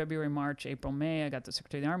 January, February, March, April, May, I got the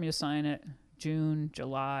Secretary of the Army to sign it. June,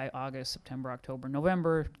 July, August, September, October,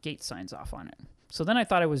 November, Gates signs off on it. So then I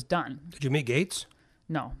thought I was done. Did you meet Gates?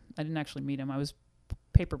 No, I didn't actually meet him. I was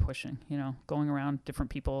paper pushing, going around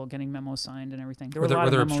different people, getting memos signed and everything. There were a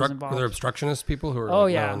lot of memos involved. Were there obstructionist people who were... Oh,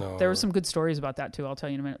 like, yeah. No. There were some good stories about that, too. I'll tell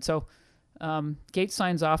you in a minute. So Gates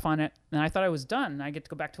signs off on it, and I thought I was done. I get to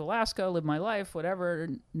go back to Alaska, live my life, whatever.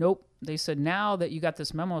 Nope. They said, now that you got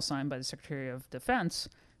this memo signed by the Secretary of Defense,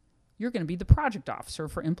 you're going to be the project officer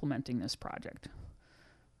for implementing this project.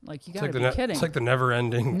 Like, you got to be kidding. It's like the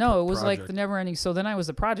never-ending No, it was project. like the never-ending. So then I was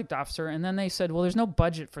the project officer, and then they said, well, there's no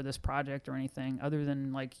budget for this project or anything other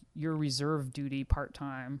than, like, your reserve duty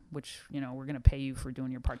part-time, which, we're going to pay you for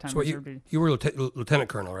doing your part-time reserve duty. You were lieutenant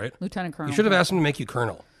colonel, right? Lieutenant colonel. You should have asked him to make you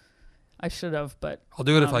colonel. I should have, but... I'll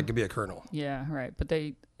do it if I could be a colonel. Yeah, right. But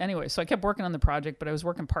anyway, so I kept working on the project, but I was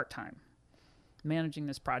working part-time, managing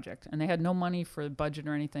this project. And they had no money for budget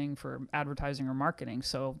or anything for advertising or marketing,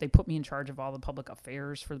 so they put me in charge of all the public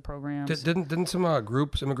affairs for the programs. Didn't some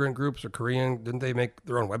immigrant groups or Korean, didn't they make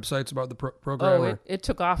their own websites about the program? Oh, it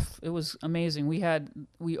took off. It was amazing.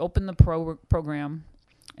 We opened the program,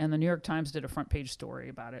 and the New York Times did a front page story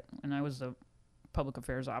about it. And I was the public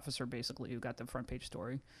affairs officer, basically, who got the front page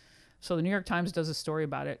story. So the New York Times does a story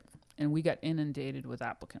about it, and we got inundated with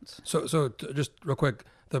applicants. So just real quick,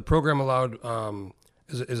 the program allowed,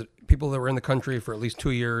 is it people that were in the country for at least 2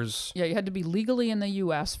 years? Yeah, you had to be legally in the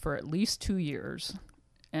U.S. for at least 2 years,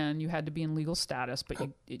 and you had to be in legal status, but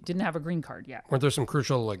you didn't have a green card yet. Weren't there some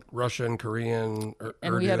crucial, like, Russian, Korean, or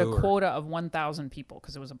And we had a quota of 1,000 people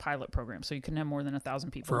because it was a pilot program, so you couldn't have more than 1,000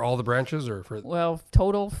 people. For all the branches, or for... Well,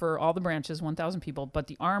 total for all the branches, 1,000 people, but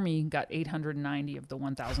the Army got 890 of the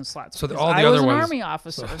 1,000 slots. So because all the I other was an ones, Army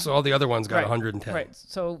officer. So all the other ones got Right, 110. Right.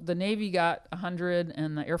 So the Navy got 100,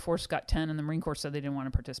 and the Air Force got 10, and the Marine Corps said they didn't want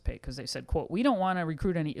to participate because they said, quote, we don't want to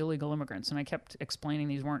recruit any illegal immigrants. And I kept explaining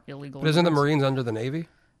these weren't illegal But isn't the immigrants. Marines under the Navy?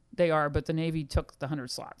 They are, but the Navy took the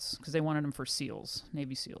 100 slots because they wanted them for SEALs,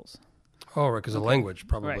 Navy SEALs. Oh, right, because the language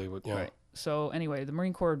probably Right, would, right. So anyway, the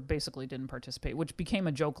Marine Corps basically didn't participate, which became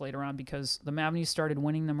a joke later on because the Mavneys started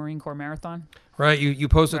winning the Marine Corps marathon. Right. You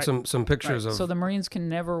posted Right. some pictures Right. of. So the Marines can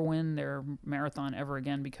never win their marathon ever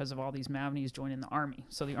again because of all these Mavneys joining the Army.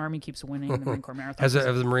 So the Army keeps winning the Marine Corps marathon.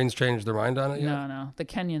 Have the Marines changed their mind on it yet? No. The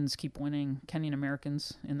Kenyans keep winning. Kenyan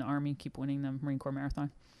Americans in the Army keep winning the Marine Corps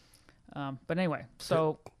marathon. But anyway,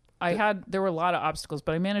 so there were a lot of obstacles,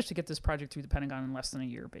 but I managed to get this project through the Pentagon in less than a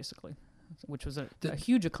year, basically, which was a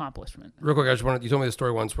huge accomplishment. Real quick, you told me the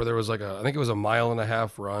story once where there was I think it was a 1.5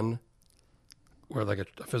 mile run, where like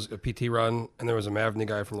a PT run, and there was a Mavney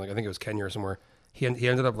guy from I think it was Kenya or somewhere. He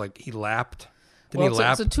ended up he lapped. Didn't he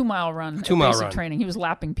lap? It's a 2 mile run. 2 mile basic run. training. He was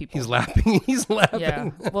lapping people. He's lapping. He's lapping.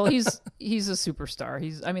 Yeah. Well, he's a superstar.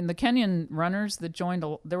 The Kenyan runners that joined.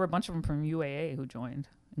 There were a bunch of them from UAA who joined,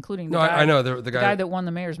 including the guy. I know the guy that won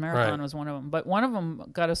the Mayor's Marathon Right. was one of them. But one of them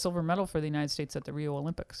got a silver medal for the United States at the Rio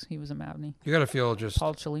Olympics. He was a Mavney. You got to feel just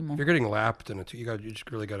Paul if Chalimo. you're getting lapped in it. You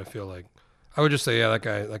just really got to feel like. I would just say, yeah,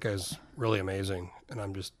 that guy's really amazing, and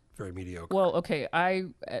I'm just very mediocre. Well, okay.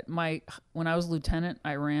 When I was lieutenant,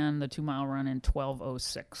 I ran the 2 mile run in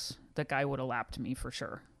 12:06. That guy would have lapped me for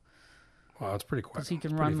sure. Wow, it's pretty quick. Because he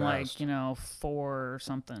can It's run pretty fast. 4 or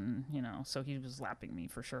something, so he was lapping me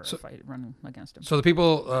for sure if I run against him. So the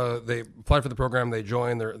people they apply for the program, they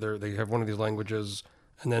join, they have one of these languages,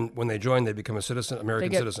 and then when they join, they become a citizen,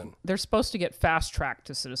 American citizen. They're supposed to get fast tracked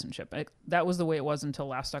to citizenship. That was the way it was until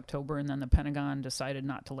last October, and then the Pentagon decided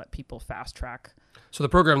not to let people fast track. So the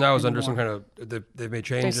program now is under Anymore. some kind of they've made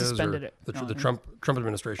changes. suspended or it. The, No, the Trump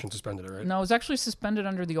administration suspended it, right? No, it was actually suspended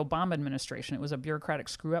under the Obama administration. It was a bureaucratic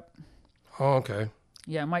screw up. Oh, okay.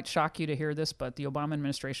 Yeah, it might shock you to hear this, but the Obama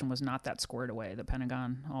administration was not that squared away. The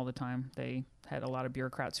Pentagon, all the time, they had a lot of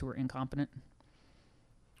bureaucrats who were incompetent.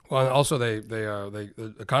 Well, and also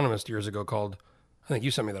the Economist years ago called, I think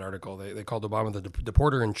you sent me that article. They called Obama the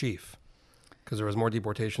deporter in chief because there was more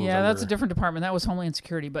deportations. Yeah, that's a different department. That was Homeland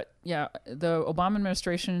Security. But yeah, the Obama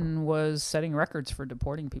administration was setting records for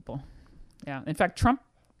deporting people. Yeah. In fact, Trump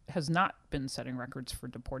has not been setting records for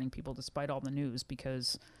deporting people despite all the news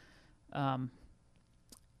because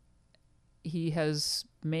he has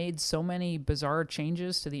made so many bizarre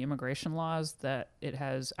changes to the immigration laws that it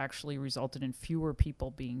has actually resulted in fewer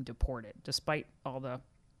people being deported despite all the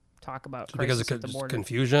talk about because crisis of at the just border.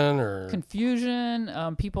 confusion or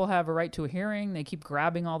Confusion. People have a right to a hearing. They keep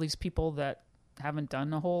grabbing all these people that haven't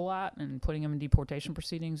done a whole lot and putting them in deportation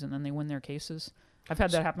proceedings, and then they win their cases. I've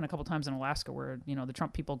had that happen a couple times in Alaska where, the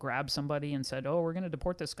Trump people grabbed somebody and said, oh, we're going to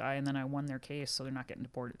deport this guy, and then I won their case, so they're not getting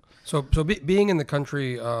deported. So being in the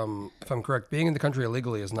country, if I'm correct, being in the country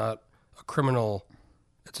illegally is not a criminal.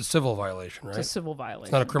 It's a civil violation, right? It's a civil violation.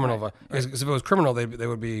 It's not a criminal Right. violation. Because if it was criminal, they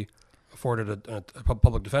would be afforded a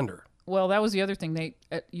public defender. Well, that was the other thing.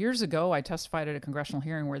 Years ago, I testified at a congressional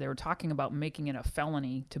hearing where they were talking about making it a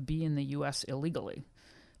felony to be in the U.S. illegally.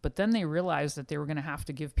 But then they realized that they were going to have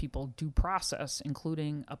to give people due process,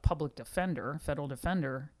 including a public defender, federal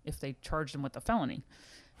defender, if they charged them with a felony.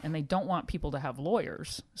 And they don't want people to have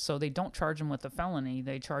lawyers, so they don't charge them with a felony.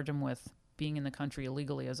 They charge them with being in the country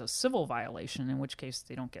illegally as a civil violation, in which case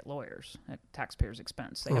they don't get lawyers at taxpayers'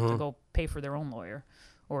 expense. They have to go pay for their own lawyer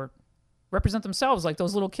or represent themselves like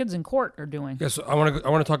those little kids in court are doing. Yes, I want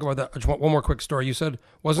to talk about that. I just want one more quick story. You said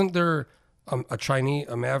wasn't there a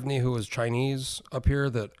Mavney who was Chinese up here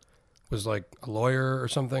that was like a lawyer or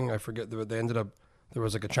something? I forget. They ended up there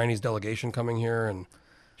was like a Chinese delegation coming here, and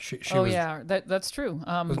she was. Yeah, that's true.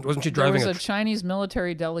 Wasn't she driving There was a a Chinese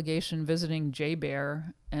military delegation visiting Jay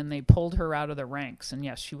Bear, and they pulled her out of the ranks. And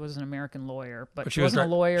yes, she was an American lawyer, but she wasn't a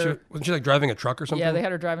lawyer. Wasn't she like driving a truck or something? Yeah, they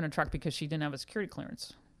had her driving a truck because she didn't have a security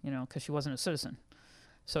clearance, because she wasn't a citizen.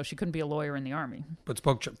 So she couldn't be a lawyer in the army. But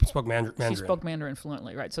spoke Mandarin. She spoke Mandarin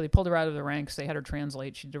fluently, right? So they pulled her out of the ranks. They had her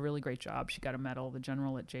translate. She did a really great job. She got a medal. The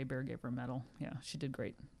general at Jay Bear gave her a medal. Yeah, she did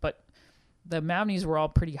great. But the Mavneys were all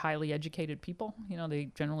pretty highly educated people.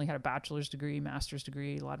 They generally had a bachelor's degree, master's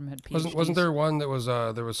degree. A lot of them had PhDs. Wasn't there one that was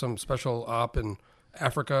there was some special op in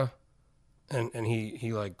Africa, and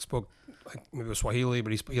he like spoke like maybe it was Swahili,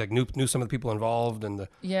 but he like knew some of the people involved and the.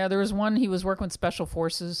 Yeah, there was one. He was working with special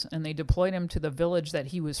forces, and they deployed him to the village that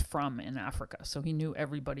he was from in Africa. So he knew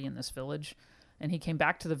everybody in this village, and he came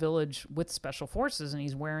back to the village with special forces, and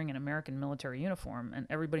he's wearing an American military uniform, and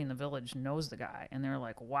everybody in the village knows the guy, and they're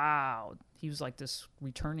like, "Wow, he was like this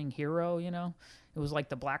returning hero." It was like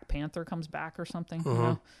the Black Panther comes back or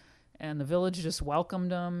something. And the village just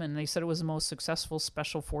welcomed him, and they said it was the most successful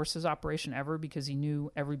special forces operation ever because he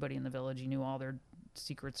knew everybody in the village. He knew all their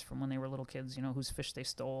secrets from when they were little kids, whose fish they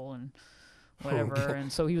stole and whatever.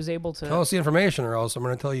 And so he was able to. Tell us the information, or else I'm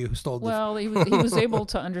going to tell you who stole the. Well, he was able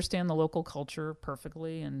to understand the local culture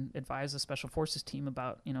perfectly and advise the special forces team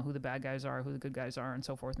about who the bad guys are, who the good guys are, and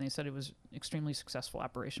so forth. And they said it was extremely successful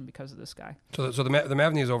operation because of this guy. So the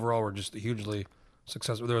Mavneys overall were just hugely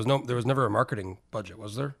successful. There was never a marketing budget,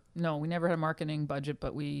 was there? No, we never had a marketing budget,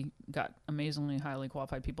 but we got amazingly highly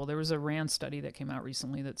qualified people. There was a RAND study that came out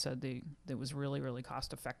recently that said that was really, really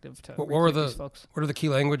cost effective to recruit these folks. What are the key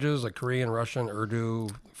languages, like Korean, Russian, Urdu,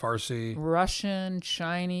 Farsi? Russian,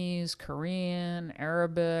 Chinese, Korean,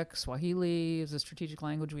 Arabic, Swahili is a strategic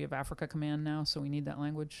language. We have Africa Command now, so we need that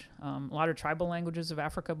language. A lot of tribal languages of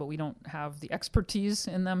Africa, but we don't have the expertise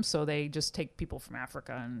in them, so they just take people from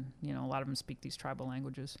Africa, and a lot of them speak these tribal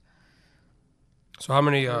languages. So how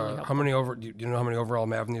many? Do you know how many overall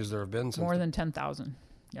Mavneys there have been? Since More than 10,000.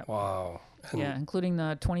 Yep. Wow. And including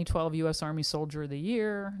the 2012 U.S. Army Soldier of the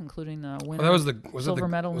Year, including the winner. that was silver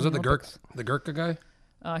medal. Was it the Gurkha guy?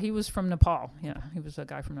 He was from Nepal. Yeah, he was a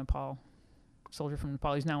guy from Nepal, soldier from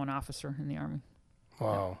Nepal. He's now an officer in the Army.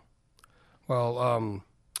 Wow. Well,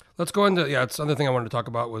 let's go into it's another thing I wanted to talk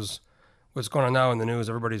about was what's going on now in the news.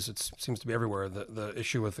 It seems to be everywhere. The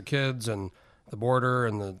issue with the kids and the border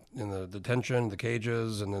and the detention, the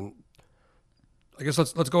cages, and then I guess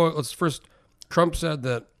let's go. Let's first. Trump said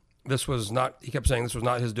that this was not. He kept saying this was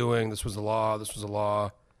not his doing. This was the law. This was the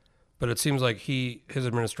law. But it seems like his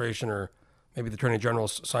administration, or maybe the Attorney General,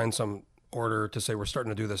 signed some order to say we're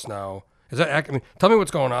starting to do this now. Is that accurate? I mean, tell me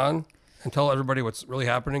what's going on and tell everybody what's really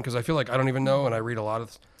happening, because I feel like I don't even know, and I read a lot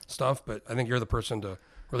of stuff, but I think you're the person to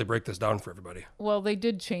really break this down for everybody. Well, they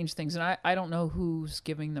did change things, and I don't know who's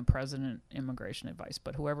giving the president immigration advice,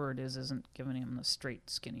 but whoever it is isn't giving him the straight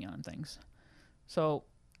skinny on things. So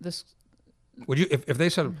this... Would you, if they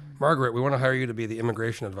said, Margaret, we want to hire you to be the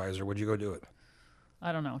immigration advisor, would you go do it?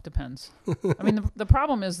 I don't know. It depends. I mean, the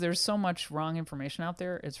problem is there's so much wrong information out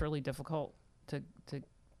there. It's really difficult to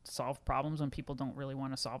solve problems when people don't really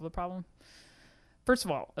want to solve the problem. First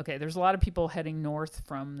of all, okay, there's a lot of people heading north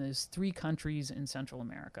from these 3 countries in Central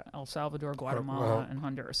America, El Salvador, Guatemala, and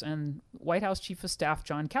Honduras. And White House Chief of Staff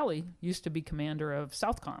John Kelly used to be commander of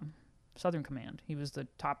Southcom, Southern Command. He was the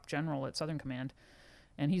top general at Southern Command.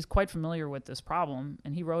 And he's quite familiar with this problem.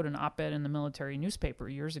 And he wrote an op-ed in the military newspaper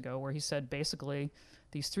years ago where he said basically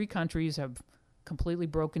these 3 countries have completely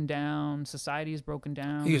broken down. Society is broken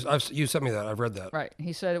down. You sent me that. I've read that. Right.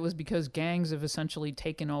 He said it was because gangs have essentially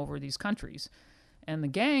taken over these countries. And the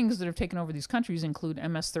gangs that have taken over these countries include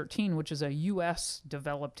MS-13, which is a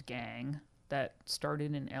U.S.-developed gang that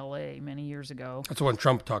started in L.A. many years ago. That's the one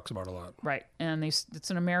Trump talks about a lot. Right. And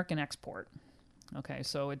it's an American export. Okay,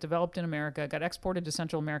 so it developed in America, got exported to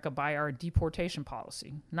Central America by our deportation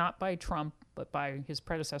policy. Not by Trump, but by his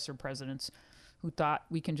predecessor presidents who thought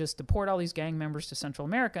we can just deport all these gang members to Central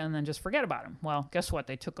America and then just forget about them. Well, guess what?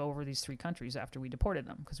 They took over these 3 countries after we deported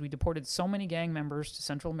them, because we deported so many gang members to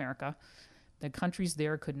Central America. The countries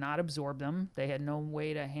there could not absorb them. They had no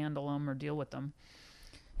way to handle them or deal with them.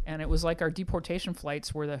 And it was like our deportation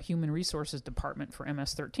flights were the human resources department for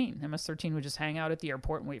MS-13. MS-13 would just hang out at the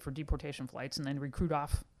airport and wait for deportation flights and then recruit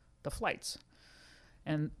off the flights.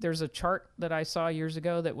 And there's a chart that I saw years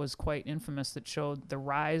ago that was quite infamous that showed the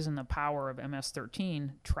rise and the power of MS-13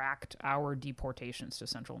 tracked our deportations to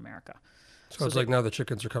Central America. So it's like now the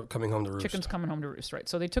chickens are coming home to roost. Chickens coming home to roost, right.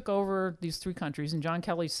 So they took over these 3 countries, and John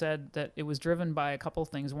Kelly said that it was driven by a couple of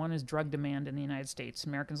things. One is drug demand in the United States.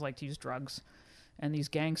 Americans like to use drugs, and these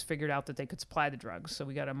gangs figured out that they could supply the drugs. So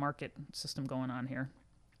we got a market system going on here.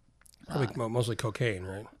 Probably mostly cocaine,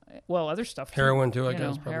 right? Well, other stuff too. Heroin too, I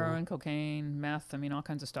guess. Probably. Heroin, cocaine, meth, all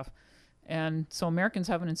kinds of stuff. And so Americans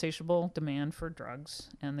have an insatiable demand for drugs,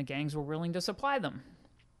 and the gangs were willing to supply them.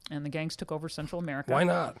 And the gangs took over Central America. Why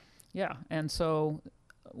not? Yeah, and so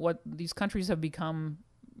what these countries have become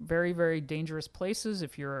very, very dangerous places.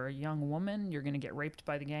 If you're a young woman, you're going to get raped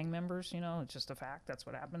by the gang members. It's just a fact. That's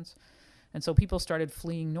what happens. And so people started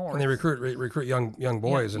fleeing north. And they recruit young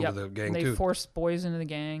boys into the gang, and too. They force boys into the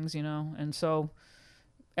gangs, And so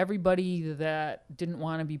everybody that didn't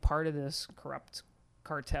want to be part of this corrupt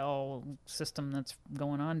cartel system that's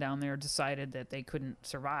going on down there decided that they couldn't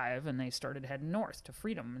survive, and they started heading north to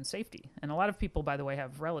freedom and safety. And a lot of people, by the way,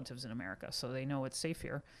 have relatives in America, so they know it's safe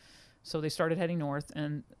here. So they started heading north,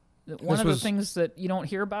 and one of the things that you don't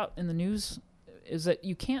hear about in the news is that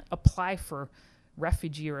you can't apply for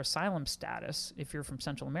refugee or asylum status if you're from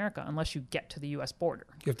Central America unless you get to the U.S. border.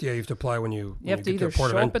 You have to apply when you have to either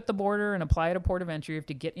show up at the border and apply at a port of entry. You have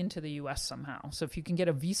to get into the U.S. somehow. So if you can get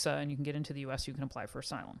a visa and you can get into the U.S., you can apply for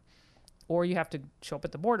asylum. Or you have to show up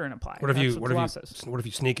at the border and apply. What if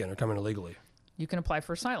you sneak in or come in illegally? You can apply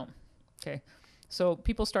for asylum. Okay. So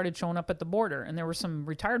people started showing up at the border, and there were some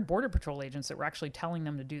retired Border Patrol agents that were actually telling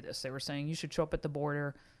them to do this. They were saying, you should show up at the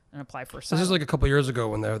border and apply for asylum. This is like a couple years ago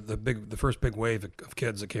when the first big wave of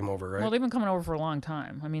kids that came over, right? Well, they've been coming over for a long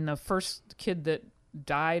time. I mean, the first kid that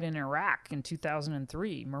died in Iraq in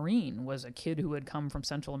 2003, Marine, was a kid who had come from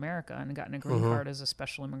Central America and gotten a green card as a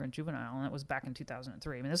special immigrant juvenile, and that was back in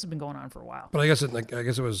 2003. I mean, this has been going on for a while. But I guess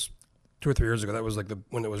it was 2 or 3 years ago. That was like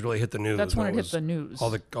when it was really hit the news. That's when it hit was the news. All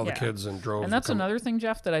the kids and droves. And that's another thing,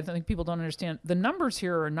 Jeff, that I think people don't understand. The numbers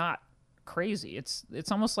here are not crazy.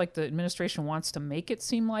 It's almost like the administration wants to make it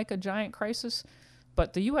seem like a giant crisis,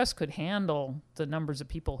 but the U.S. could handle the numbers of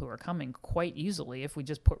people who are coming quite easily if we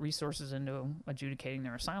just put resources into adjudicating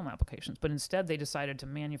their asylum applications. But instead, they decided to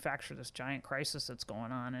manufacture this giant crisis that's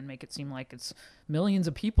going on and make it seem like it's millions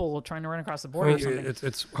of people trying to run across the border or something.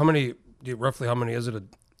 It's how many? Roughly how many is it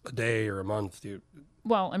a day or a month?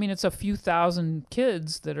 Well, I mean, it's a few thousand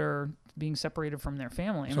kids that are being separated from their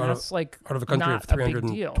family. I mean, that's like out of a country not of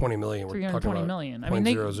 320 million. We're 320 million. I mean,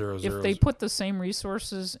 if they put the same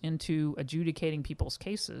resources into adjudicating people's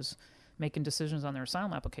cases, making decisions on their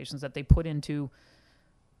asylum applications that they put into,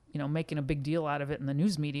 making a big deal out of it in the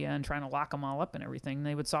news media and trying to lock them all up and everything,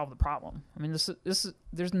 they would solve the problem. I mean,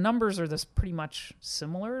 there's numbers are this pretty much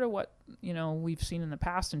similar to what we've seen in the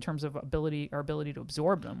past in terms of our ability to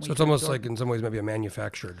absorb them. So it's almost like in some ways maybe a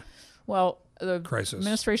manufactured. Well, the crisis.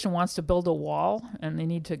 Administration wants to build a wall, and they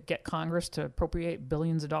need to get Congress to appropriate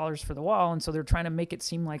billions of dollars for the wall, and so they're trying to make it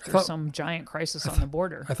seem like there's some giant crisis on the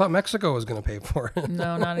border. I thought Mexico was going to pay for it.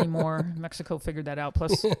 No, not anymore. Mexico figured that out.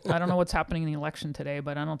 Plus, I don't know what's happening in the election today,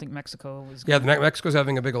 but I don't think Mexico is. Yeah, Mexico's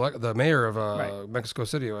having a big the mayor of Mexico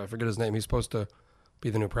City, I forget his name, he's supposed to be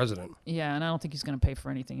the new president. Yeah, and I don't think he's going to pay for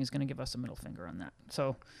anything. He's going to give us a middle finger on that.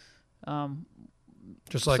 So,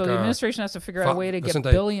 just like so the administration has to figure out a way to get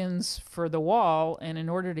billions for the wall, and in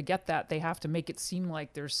order to get that, they have to make it seem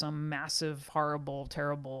like there's some massive, horrible,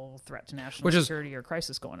 terrible threat to national security or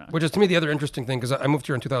crisis going on. Which is, to me, the other interesting thing, because I moved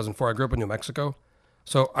here in 2004. I grew up in New Mexico.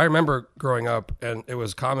 So I remember growing up, and it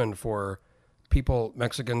was common for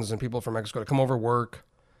Mexicans and people from Mexico to come over, work,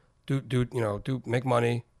 make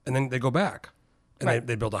money, and then they go back. And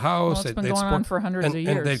they build a house. Well, it's been going on for hundreds of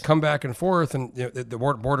years. And they'd come back and forth, and the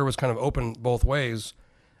border was kind of open both ways.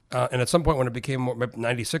 And at some point when it became more,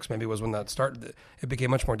 96 maybe was when that started, it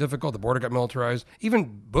became much more difficult. The border got militarized.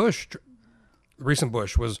 Even Bush, the recent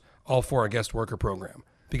Bush, was all for a guest worker program.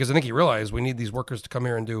 Because I think he realized we need these workers to come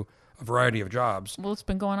here and do a variety of jobs. Well, it's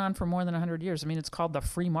been going on for more than 100 years. I mean, it's called the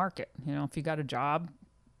free market. If you got a job,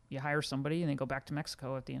 you hire somebody and they go back to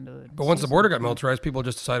Mexico at the end of the But once the border got militarized, people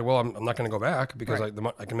just decided, well, I'm not going to go back because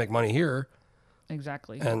I can make money here.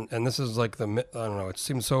 Exactly. And this is like I don't know, it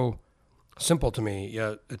seems so simple to me,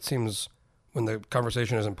 yet it seems when the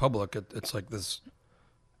conversation is in public, it's like this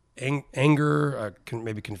anger,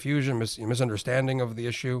 maybe confusion, misunderstanding of the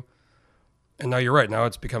issue. And now you're right. Now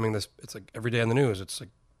it's becoming this, it's like every day on the news, it's like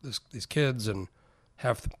these kids and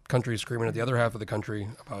half the country screaming at the other half of the country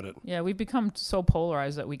about it. Yeah, we've become so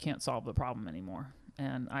polarized that we can't solve the problem anymore.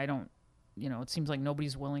 And I don't, it seems like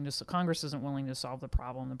Congress isn't willing to solve the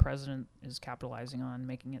problem. The president is capitalizing on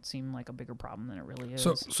making it seem like a bigger problem than it really is.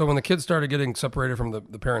 So when the kids started getting separated from the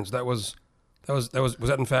parents, was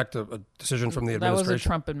that in fact a decision from the administration? That was the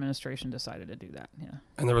Trump administration decided to do that, yeah.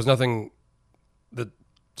 And there was nothing that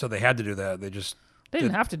said they had to do that. They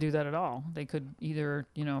didn't have to do that at all. They could either,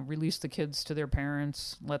 release the kids to their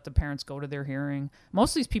parents, let the parents go to their hearing.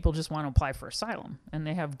 Most of these people just want to apply for asylum, and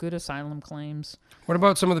they have good asylum claims. What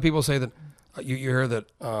about some of the people say that you hear that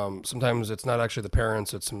sometimes it's not actually the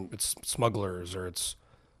parents, it's smugglers or it's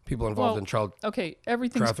people involved in child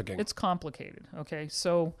trafficking. It's complicated. Okay,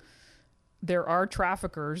 so there are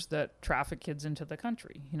traffickers that traffic kids into the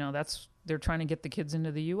country. They're trying to get the kids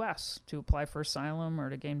into the U.S. to apply for asylum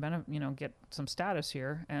or to gain get some status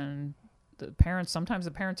here. And sometimes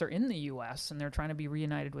the parents are in the U.S. and they're trying to be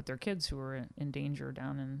reunited with their kids who are in danger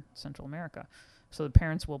down in Central America. So the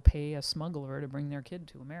parents will pay a smuggler to bring their kid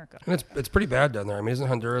to America. And it's pretty bad down there. I mean, isn't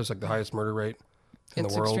Honduras like the highest murder rate in the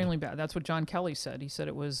world? It's extremely bad. That's what John Kelly said. He said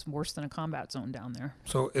it was worse than a combat zone down there.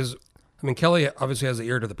 So Kelly obviously has the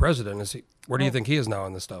ear to the president. Where do you think he is now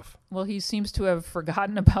on this stuff? Well, he seems to have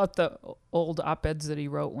forgotten about the old op-eds that he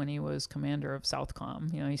wrote when he was commander of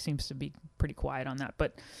Southcom. He seems to be pretty quiet on that.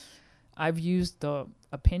 But I've used the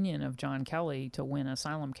opinion of John Kelly to win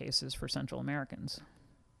asylum cases for Central Americans.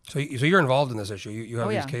 So you're involved in this issue. You have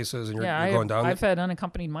these cases and you're going down. I've had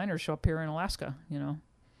unaccompanied minors show up here in Alaska.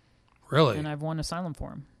 Really? And I've won asylum for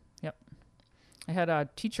them. Yep. I had a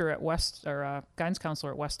teacher at a guidance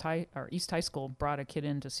counselor at East High School brought a kid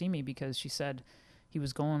in to see me because she said he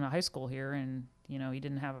was going to high school here, and he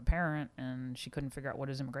didn't have a parent, and she couldn't figure out what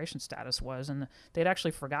his immigration status was, and they'd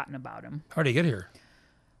actually forgotten about him. How did he get here?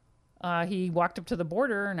 He walked up to the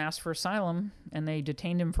border and asked for asylum, and they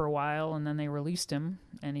detained him for a while, and then they released him,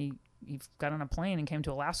 and he got on a plane and came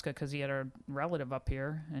to Alaska because he had a relative up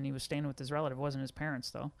here, and he was staying with his relative. It wasn't his parents,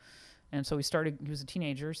 though. And so he was a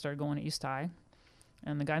teenager, started going to East High,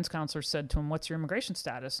 and the guidance counselor said to him, "What's your immigration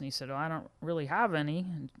status?" And he said, "Oh, I don't really have any."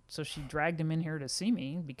 And so she dragged him in here to see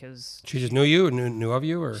me because She just knew you and knew of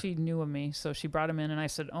you, or she knew of me. So she brought him in, and I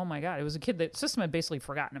said, "Oh my God." It was a kid that the system had basically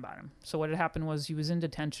forgotten about him. So what had happened was he was in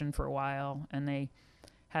detention for a while, and they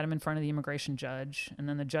had him in front of the immigration judge, and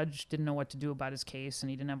then the judge didn't know what to do about his case, and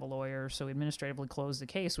he didn't have a lawyer, so he administratively closed the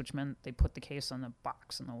case, which meant they put the case on the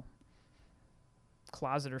box in the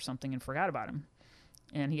closet or something and forgot about him.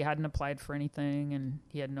 And he hadn't applied for anything, and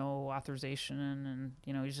he had no authorization,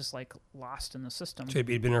 and he's just like lost in the system. so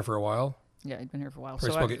he'd been here for a while? Yeah, he'd been here for a while.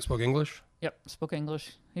 Or he spoke English? Yep, spoke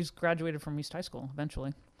English. He's graduated from East High School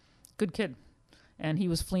eventually. Good kid. And he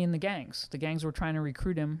was fleeing the gangs. The gangs were trying to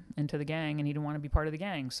recruit him into the gang, and he didn't want to be part of the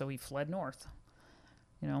gang, so he fled north.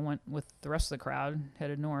 Went with the rest of the crowd,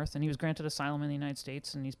 headed north, and he was granted asylum in the United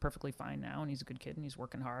States, and he's perfectly fine now, and he's a good kid, and he's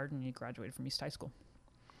working hard, and he graduated from East High School.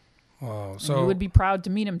 Wow. And So you would be proud to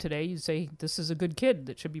meet him today. You'd say, this is a good kid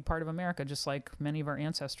that should be part of America, just like many of our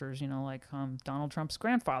ancestors, like Donald Trump's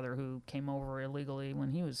grandfather, who came over illegally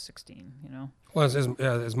when he was 16, well,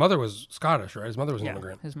 his mother was Scottish, right? His mother was an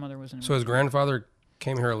immigrant. His mother was an immigrant. So his grandfather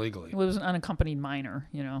came here illegally. He was an unaccompanied minor,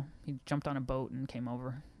 He jumped on a boat and came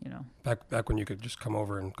over, Back when you could just come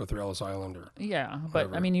over and go through Ellis Island or Yeah, but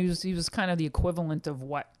whatever. I mean, he was kind of the equivalent of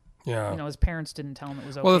what his parents didn't tell him it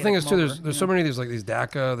was okay. Well, the to thing is come too, over, there's so many of these like these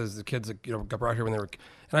DACA. There's the kids that got brought here when they were,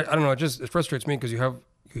 and I don't know. It frustrates me because you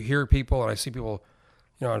hear people, and I see people,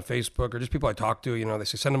 on Facebook or just people I talk to. They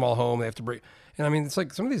say send them all home. They have to break, and I mean it's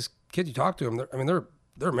like some of these kids you talk to them.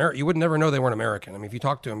 They're American. You would never know they weren't American. I mean, if you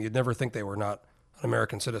talk to them, you'd never think they were not an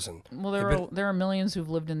American citizen. Well, there are millions who've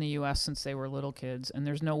lived in the U.S. since they were little kids, and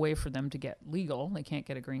there's no way for them to get legal. They can't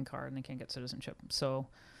get a green card, and they can't get citizenship. So,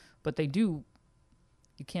 but they do.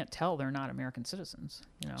 You can't tell they're not American citizens.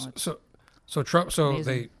 So Trump.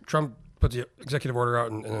 amazing. Trump put the executive order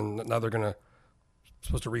out, and now they're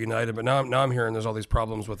supposed to reunite it. But now I'm hearing there's all these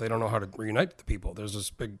problems with they don't know how to reunite the people. There's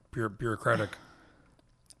this big bureaucratic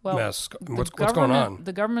mess. What's going on?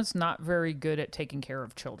 The government's not very good at taking care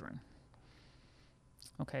of children.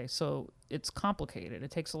 Okay, so it's complicated.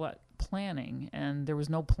 It takes a lot of planning, and there was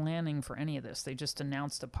no planning for any of this. They just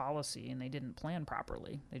announced a policy, and they didn't plan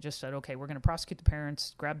properly. They just said, okay, we're going to prosecute the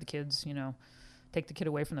parents, grab the kids, take the kid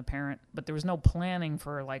away from the parent. But there was no planning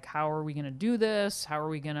for, like, how are we going to do this? How are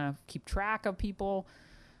we going to keep track of people?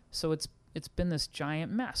 So it's been this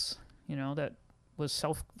giant mess, that was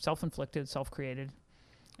self-inflicted, self-created.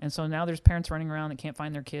 And so now there's parents running around that can't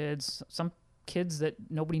find their kids. Some kids that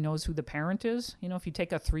nobody knows who the parent is. If you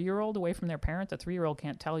take a 3-year-old away from their parent, the 3-year-old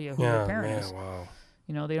can't tell you who their parent is. Wow.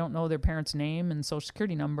 They don't know their parent's name and social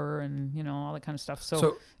security number and, all that kind of stuff.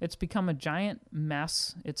 So it's become a giant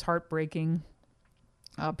mess. It's heartbreaking.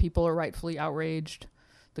 People are rightfully outraged.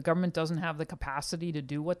 The government doesn't have the capacity to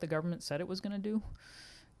do what the government said it was going to do.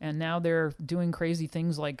 And now they're doing crazy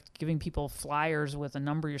things like giving people flyers with a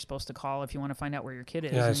number you're supposed to call if you want to find out where your kid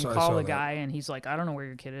is. Yeah, and you call the that. guy, and he's like, I don't know where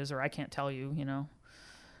your kid is, or I can't tell you,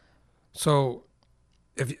 So,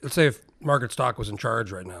 let's say if Margaret Stock was in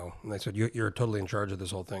charge right now, and they said you're totally in charge of this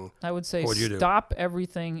whole thing, I would say what would you do? Stop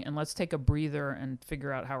everything and let's take a breather and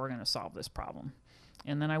figure out how we're going to solve this problem.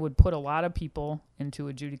 And then I would put a lot of people into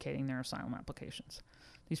adjudicating their asylum applications.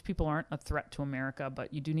 These people aren't a threat to America,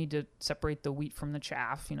 but you do need to separate the wheat from the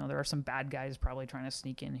chaff. There are some bad guys probably trying to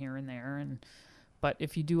sneak in here and there. But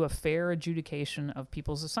if you do a fair adjudication of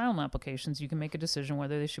people's asylum applications, you can make a decision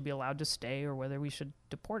whether they should be allowed to stay or whether we should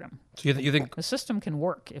deport them. So you think The system can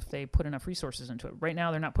work if they put enough resources into it. Right now,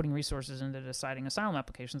 they're not putting resources into deciding asylum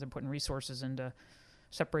applications. They're putting resources into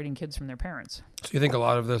separating kids from their parents. So you think a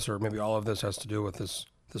lot of this, or maybe all of this, has to do with this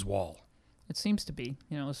wall? It seems to be,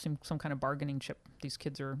 some kind of bargaining chip. These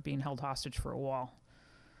kids are being held hostage for a wall.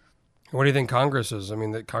 What do you think Congress is? I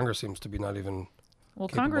mean, Congress seems to be not even. Well,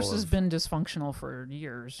 Congress has been dysfunctional for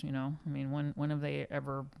years, I mean, when have they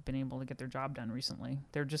ever been able to get their job done recently?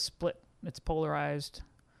 They're just split. It's polarized.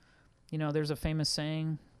 There's a famous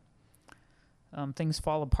saying, things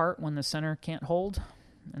fall apart when the center can't hold,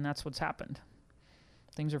 and that's what's happened.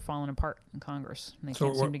 Things are falling apart in Congress, and they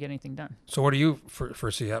can't seem to get anything done. So what do you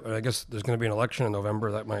foresee happening? I guess there's going to be an election in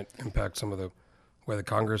November that might impact some of the way the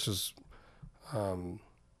Congress is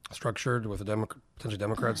structured with the potentially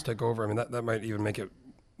Democrats take over. I mean, that might even make it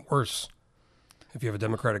worse. if you have a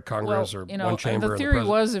Democratic Congress or you know, one and chamber. the and theory pres-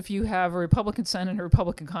 was if you have a Republican Senate, a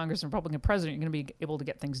Republican Congress, and a Republican president, you're going to be able to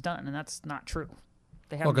get things done, and that's not true.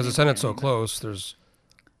 They well, haven't because the been Senate's so able to do close, there's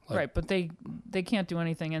that. Right, but they can't do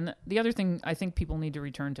anything. And the other thing, I think people need to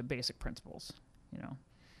return to basic principles. You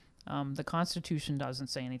know, the Constitution doesn't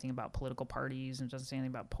say anything about political parties and doesn't say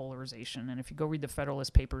anything about polarization. And if you go read the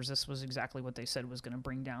Federalist Papers, this was exactly what they said was going to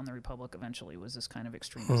bring down the republic eventually, was this kind of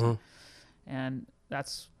extremism. And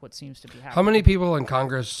that's what seems to be happening. how many people in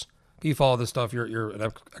Congress? You follow this stuff. You're an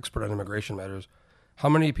expert on immigration matters. How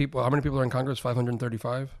many people are in Congress?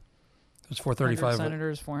 535. There's 435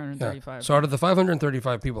 senators, 435. Yeah. So out of the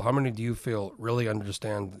 535 people, how many do you feel really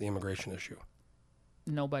understand the immigration issue?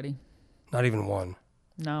 Nobody. Not even one.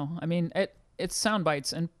 No, I mean, it's sound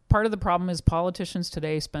bites. And part of the problem is politicians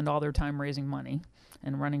today spend all their time raising money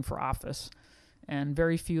and running for office. And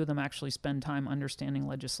very few of them actually spend time understanding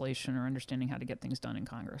legislation or understanding how to get things done in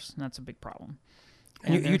Congress. And that's a big problem.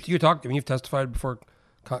 And you talked. I mean, you've testified before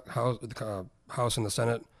the House and the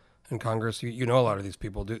Senate and Congress. You know a lot of these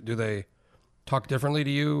people. Do they talk differently to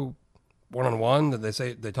you one-on-one? Did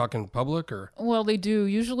they talk in public or? Well, they do.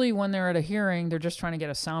 Usually when they're at a hearing, they're just trying to get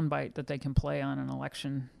a soundbite that they can play on an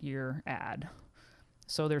election year ad.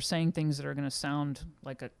 So they're saying things that are going to sound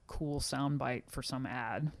like a cool soundbite for some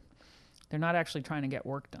ad. They're not actually trying to get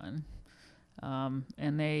work done.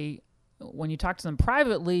 And when you talk to them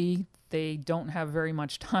privately, they don't have very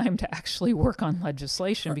much time to actually work on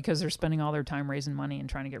legislation because they're spending all their time raising money and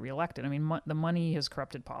trying to get reelected. I mean, the money has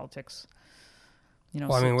corrupted politics. You know,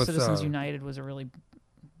 Well, I mean, with, Citizens United was a really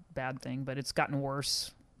bad thing, but it's gotten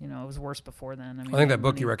worse. You know, it was worse before then. I think that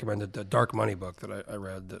book you recommended, the Dark Money book that I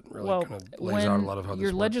read, that really kind of lays out a lot of how this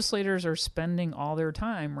your works. legislators are spending all their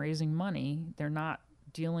time raising money, they're not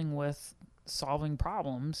dealing with solving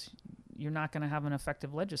problems. You're not going to have an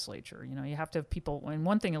effective legislature. You know, you have to have people. And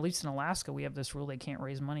one thing, at least in Alaska, we have this rule: they can't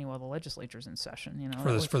raise money while the legislature's in session. You know,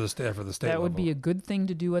 for the state that level. would be a good thing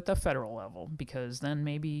to do at the federal level, because then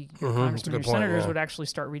maybe your That's a congressmen good or point, senators yeah. would actually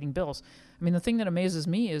start reading bills. I mean, the thing that amazes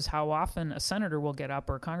me is how often a senator will get up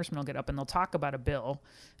or a congressman will get up and they'll talk about a bill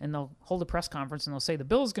and they'll hold a press conference and they'll say the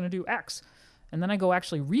bill is going to do X. And then I go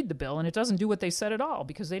actually read the bill, and it doesn't do what they said at all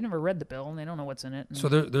because they never read the bill and they don't know what's in it. And So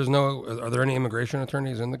are there any immigration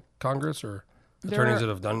attorneys in the Congress or attorneys that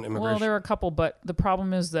have done immigration? Well, there are a couple, but the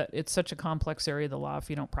problem is that it's such a complex area of the law. If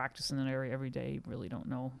you don't practice in that area every day, you really don't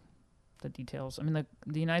know the details. I mean,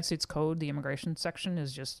 the United States Code, the immigration section,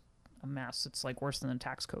 is just a mess. It's like worse than the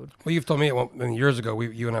tax code. Well, you've told me years ago,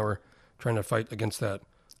 you and I were trying to fight against that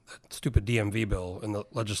stupid DMV bill in the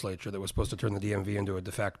legislature that was supposed to turn the DMV into a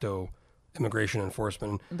de facto immigration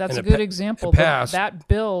enforcement. That's and a good example. It passed. That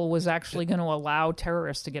bill was actually going to allow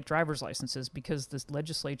terrorists to get driver's licenses because the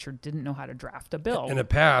legislature didn't know how to draft a bill. And it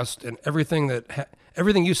passed, and everything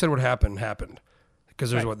you said would happen happened.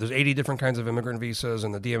 Because Right. there's 80 different kinds of immigrant visas,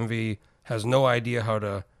 and the DMV has no idea how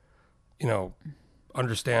to,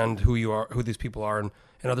 understand who these people are. And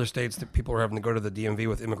in other states, that people are having to go to the DMV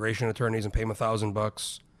with immigration attorneys and pay them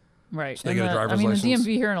 $1,000. Right. So they get a driver's the license.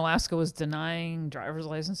 DMV here in Alaska was denying driver's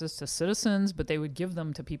licenses to citizens, but they would give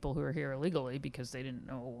them to people who are here illegally because they didn't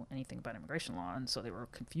know anything about immigration law, and so they were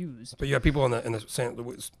confused. But you have people in the St.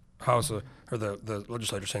 Louis House or the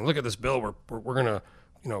legislature saying, "Look at this bill. We're going to,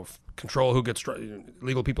 control who gets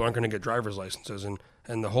legal people aren't going to get driver's licenses,"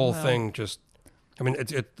 and the whole thing just. I mean,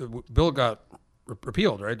 the bill got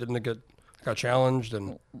repealed, right? Didn't it got challenged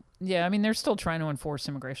and? Yeah, I mean, they're still trying to enforce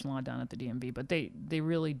immigration law down at the DMV, but they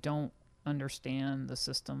really don't understand the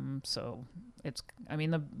system. So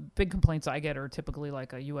the big complaints I get are typically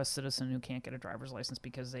like a U.S. citizen who can't get a driver's license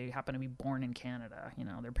because they happen to be born in Canada. You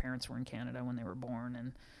know, their parents were in Canada when they were born,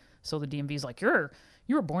 and so the DMV's like, you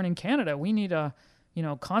were born in Canada. We need a,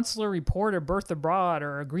 consular report or birth abroad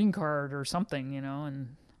or a green card or something,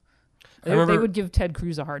 and. They would give Ted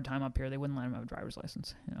Cruz a hard time up here. They wouldn't let him have a driver's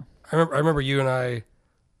license. I remember you and I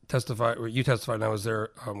testified. Or you testified, and I was there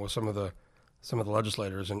with some of the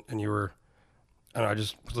legislators, and you were. I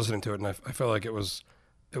just was listening to it, and I felt like it was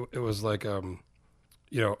like a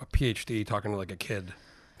PhD talking to like a kid.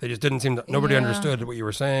 They just didn't seem to. Nobody understood what you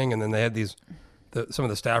were saying, and then they had some of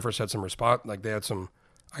the staffers had some response, like they had some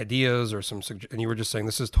ideas or some, and you were just saying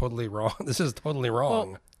this is totally wrong. This is totally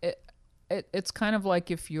wrong. Well, it's kind of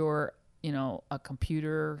like if you're a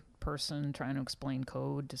computer person trying to explain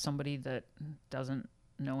code to somebody that doesn't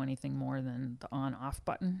know anything more than the on-off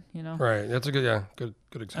button, Right. That's a good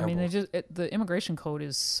example. I mean, the immigration code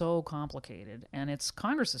is so complicated, and it's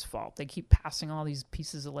Congress's fault. They keep passing all these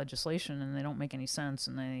pieces of legislation, and they don't make any sense,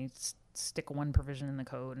 and they stick one provision in the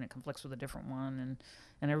code, and it conflicts with a different one,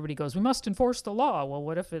 and everybody goes, we must enforce the law. Well,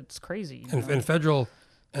 what if it's crazy? And federal,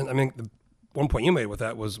 and I mean, one point you made with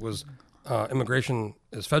that was immigration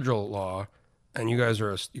is federal law, and you guys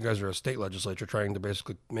are a state legislature trying to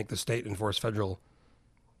basically make the state enforce federal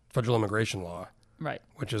immigration law, Right.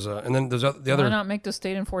 which is and then there's the Why other not make the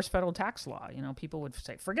state enforce federal tax law? People would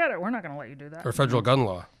say, forget it, we're not going to let you do that. or federal gun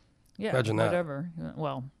law. Yeah, imagine that. whatever.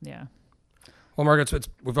 Well, yeah. Well, Margaret,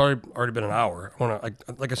 we've already been an hour.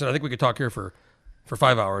 Like I said, I think we could talk here for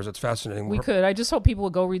 5 hours. It's fascinating. We could. I just hope people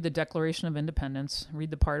would go read the Declaration of Independence, read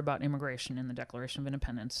the part about immigration in the Declaration of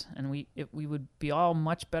Independence, and we would be all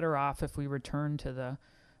much better off if we returned to the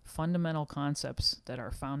fundamental concepts that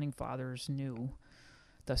our founding fathers knew.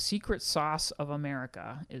 The secret sauce of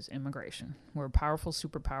America is immigration. We're a powerful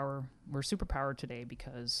superpower. We're a superpower today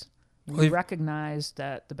because we recognized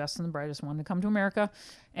that the best and the brightest wanted to come to America,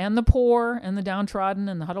 and the poor and the downtrodden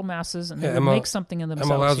and the huddled masses, and they would make something of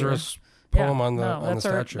themselves. Emma Lazarus poem on the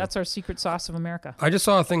statue. That's our secret sauce of America. I just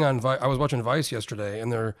saw a thing on I was watching Vice yesterday,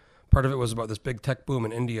 and part of it was about this big tech boom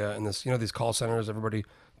in India and this, these call centers, everybody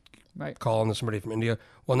calling to somebody from India.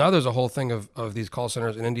 Well, now there's a whole thing of these call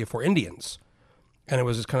centers in India for Indians. And it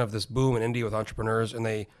was just kind of this boom in India with entrepreneurs, and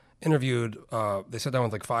they interviewed, they sat down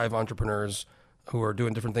with like 5 entrepreneurs who are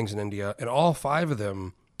doing different things in India, and all 5 of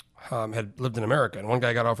them had lived in America. And one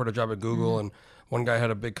guy got offered a job at Google, and one guy had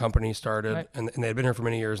a big company started, and they had been here for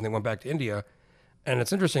many years, and they went back to India. And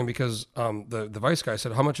it's interesting because the Vice guy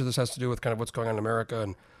said, how much of this has to do with kind of what's going on in America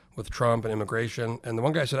and with Trump and immigration? And the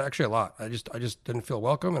one guy said, actually a lot. I just didn't feel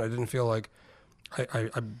welcome, and I didn't feel like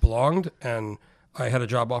I belonged, and I had a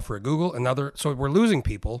job offer at Google, and now so we're losing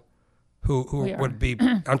people who would be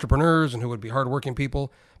entrepreneurs and who would be hardworking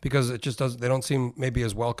people because it just they don't seem maybe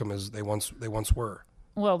as welcome as they once were.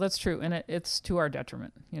 Well, that's true, and it's to our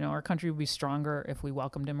detriment. Our country would be stronger if we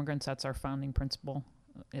welcomed immigrants. That's our founding principle.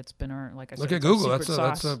 It's been our, like I said, look at Google.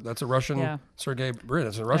 That's a Russian Sergey Brin.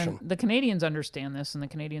 It's a Russian. And the Canadians understand this, and the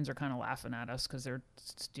Canadians are kind of laughing at us because they're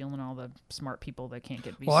stealing all the smart people that can't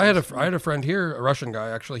get visas. Well, I had a friend here, a Russian guy,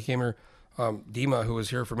 actually came here. Dima, who was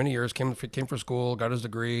here for many years, came for school, got his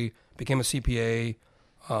degree, became a CPA,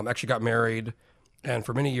 actually got married, and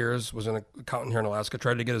for many years was an accountant here in Alaska,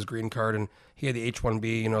 tried to get his green card, and he had the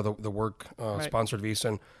H-1B, the work sponsored visa,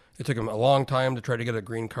 and it took him a long time to try to get a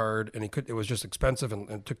green card, and it was just expensive, and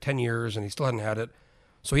it took 10 years, and he still hadn't had it.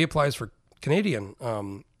 So he applies for Canadian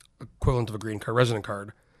equivalent of a green card, resident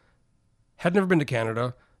card. Had never been to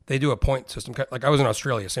Canada. They do a point system. Like I was in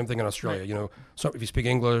Australia, same thing in Australia. Right. So if you speak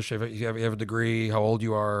English, if you have a degree, how old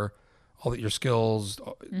you are, your skills,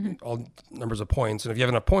 all numbers of points. And if you have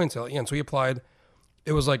enough points, so he applied.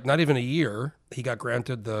 It was like not even a year. He got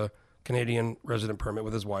granted the Canadian resident permit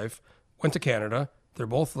with his wife, went to Canada. They're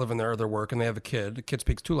both living there, they're working. They have a kid. The kid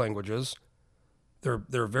speaks 2 languages. They're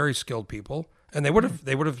very skilled people. And they would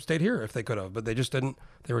have stayed here if they could have, but they just didn't.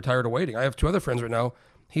 They were tired of waiting. I have 2 other friends right now.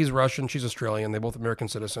 He's Russian, she's Australian. They're both American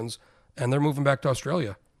citizens, and they're moving back to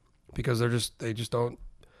Australia because they just don't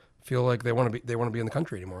feel like they want to be in the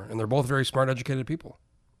country anymore. And they're both very smart, educated people.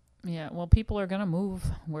 Yeah, well, people are going to move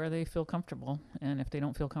where they feel comfortable, and if they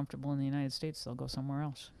don't feel comfortable in the United States, they'll go somewhere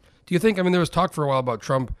else. Do you think? I mean, there was talk for a while about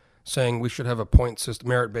Trump saying we should have a point system,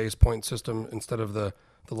 merit-based point system instead of the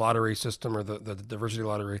lottery system or the diversity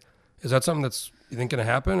lottery. Is that something that's you think going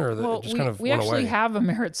to happen, or that it just kind of we went actually away? have a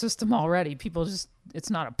merit system already. It's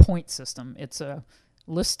not a point system. It's a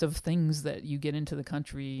list of things that you get into the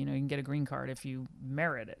country. You can get a green card if you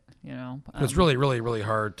merit it. It's really, really, really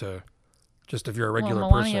hard to just if you're a regular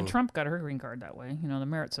Melania person. Trump got her green card that way. The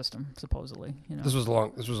merit system supposedly. This was a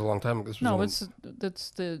long time ago. It's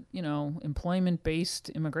the employment based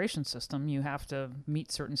immigration system. You have to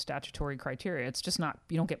meet certain statutory criteria. It's just not,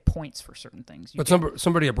 you don't get points for certain things. But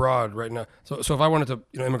somebody abroad right now. So if I wanted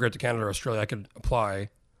to immigrate to Canada or Australia, I could apply,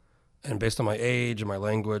 and based on my age and my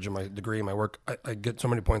language and my degree and my work, I get so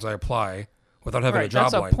many points. I apply without having a job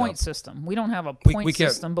lined up. That's a point system. We don't have a point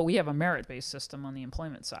system, but we have a merit-based system on the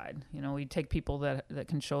employment side. We take people that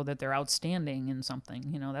can show that they're outstanding in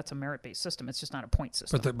something. That's a merit-based system. It's just not a point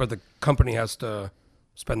system. But the company has to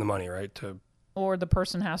spend the money, right? Or the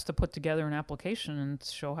person has to put together an application and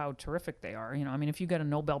show how terrific they are. If you get a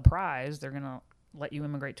Nobel Prize, they're going to let you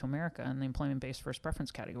immigrate to America in the employment-based first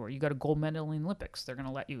preference category. You got a gold medal in the Olympics, they're going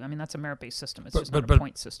to let you. That's a merit-based system. It's just not a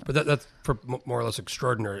point system. But that's for more or less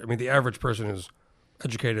extraordinary. I mean, the average person who's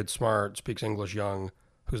educated, smart, speaks English, young,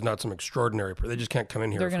 who's not some extraordinary, they just can't come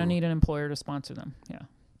in here. They're going to need an employer to sponsor them. Yeah.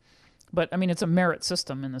 But it's a merit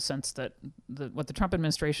system in the sense that what the Trump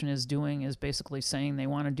administration is doing is basically saying they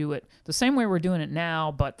want to do it the same way we're doing it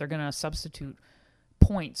now, but they're going to substitute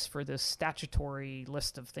points for this statutory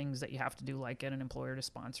list of things that you have to do, like get an employer to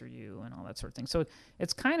sponsor you and all that sort of thing. So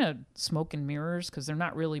it's kind of smoke and mirrors because they're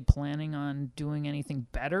not really planning on doing anything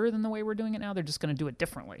better than the way we're doing it now. They're just going to do it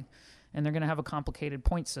differently. And they're going to have a complicated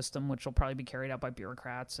point system, which will probably be carried out by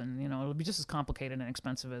bureaucrats. And, it'll be just as complicated and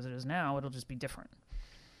expensive as it is now. It'll just be different.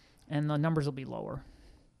 And the numbers will be lower.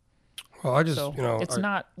 Well, I just, So it's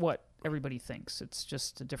not what everybody thinks. It's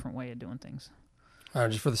just a different way of doing things.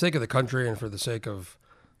 just for the sake of the country and for the sake of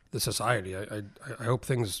the society, I hope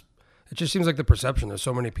things. It just seems like the perception. There's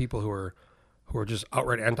so many people who are just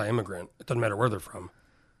outright anti-immigrant. It doesn't matter where they're from,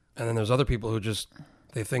 and then there's other people who just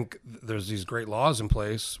they think there's these great laws in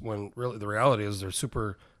place when really the reality is they're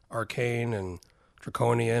super arcane and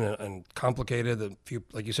draconian and complicated. That few,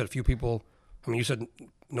 like you said, few people. I mean, you said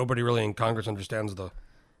nobody really in Congress understands the.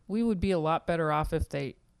 We would be a lot better off if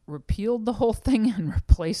they repealed the whole thing and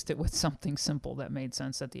replaced it with something simple that made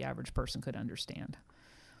sense that the average person could understand.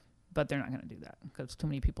 But they're not going to do that because too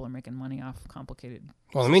many people are making money off complicated.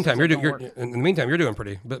 Well, in the meantime, you're doing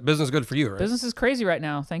pretty. Business is good for you, right? Business is crazy right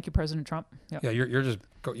now. Thank you, President Trump. Yep. Yeah, you're just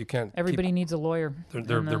you can't. Everybody needs a lawyer.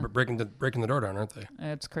 They're breaking the door down, aren't they?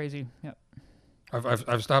 It's crazy. Yep.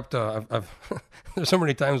 I've stopped. I've there's so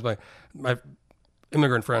many times my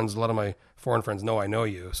immigrant friends, a lot of my foreign friends know I know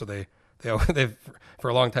you, so they've for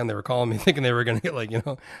a long time they were calling me thinking they were going to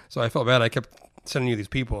get so I felt bad. I kept sending you these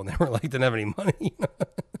people and they were like didn't have any money.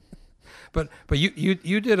 But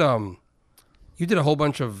you did a whole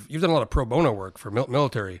bunch of you've done a lot of pro bono work for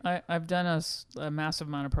military. I've done a massive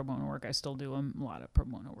amount of pro bono work. I still do a lot of pro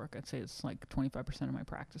bono work. I'd say it's like 25% of my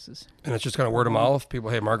practices. And it's just kind of word of mouth. People,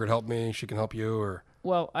 hey, Margaret helped me. She can help you. Or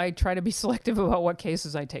well, I try to be selective about what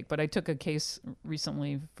cases I take. But I took a case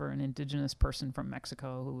recently for an indigenous person from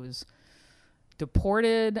Mexico who was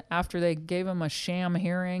deported after they gave him a sham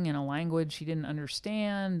hearing in a language he didn't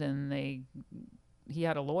understand, and he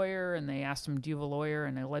had a lawyer, and they asked him, do you have a lawyer?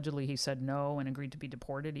 And allegedly he said no and agreed to be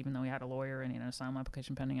deported, even though he had a lawyer and he had an asylum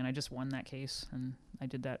application pending. And I just won that case, and I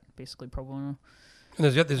did that basically pro bono. And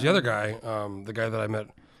there's the other guy, the guy that I met,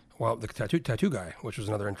 the tattoo guy, which was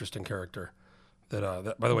another interesting character.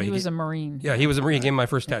 That by the way, he was a Marine. Yeah, he was a Marine. He gave me my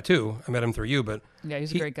first tattoo. I met him through you, but yeah,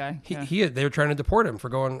 he's a great guy. They were trying to deport him for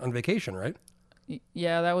going on vacation, right?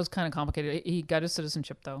 Yeah, that was kind of complicated. He got his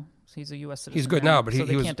citizenship though. So he's a U.S. citizen. He's good now, but so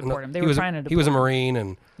he they can't deport him. They were trying to deport him. He was a Marine,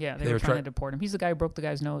 and yeah, they were trying to deport him. He's the guy who broke the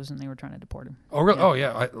guy's nose, and they were trying to deport him. Oh, really? Yeah. Oh,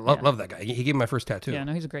 yeah. I love that guy. He gave me my first tattoo. Yeah,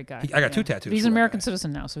 no, he's a great guy. I got two tattoos. He's an American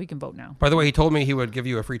citizen now, so he can vote now. By the way, he told me he would give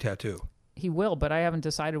you a free tattoo. He will, but I haven't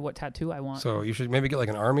decided what tattoo I want. So you should maybe get like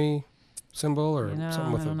an army symbol or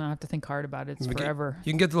something with I don't know. I have to think hard about it. It's forever.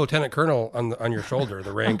 You can get the lieutenant colonel on your shoulder,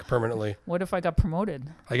 the rank permanently. What if I got promoted?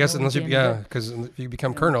 I guess unless because if you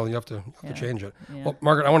become colonel, you have to change it. Yeah. Well,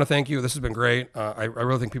 Margaret, I want to thank you. This has been great. I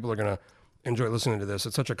really think people are going to enjoy listening to this.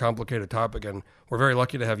 It's such a complicated topic, and we're very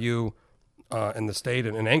lucky to have you in the state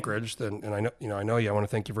and in Anchorage. And I know you. I want to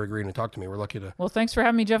thank you for agreeing to talk to me. We're lucky to. Well, thanks for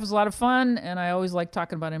having me, Jeff. It was a lot of fun, and I always like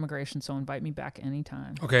talking about immigration. So invite me back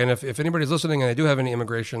anytime. Okay, and if anybody's listening and they do have any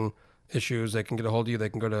immigration issues, they can get a hold of you. They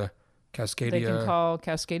can go to Cascadia. They can call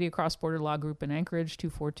Cascadia Cross Border Law Group in Anchorage,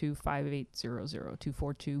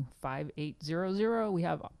 242-5800, 242-5800. We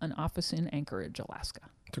have an office in Anchorage, Alaska.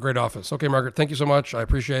 It's a great office. Okay, Margaret, thank you so much. I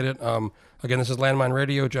appreciate it. Again, this is Landmine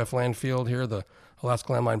Radio. Jeff Landfield here, the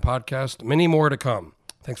Alaska Landmine Podcast. Many more to come.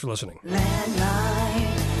 Thanks for listening.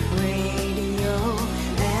 Landline Radio.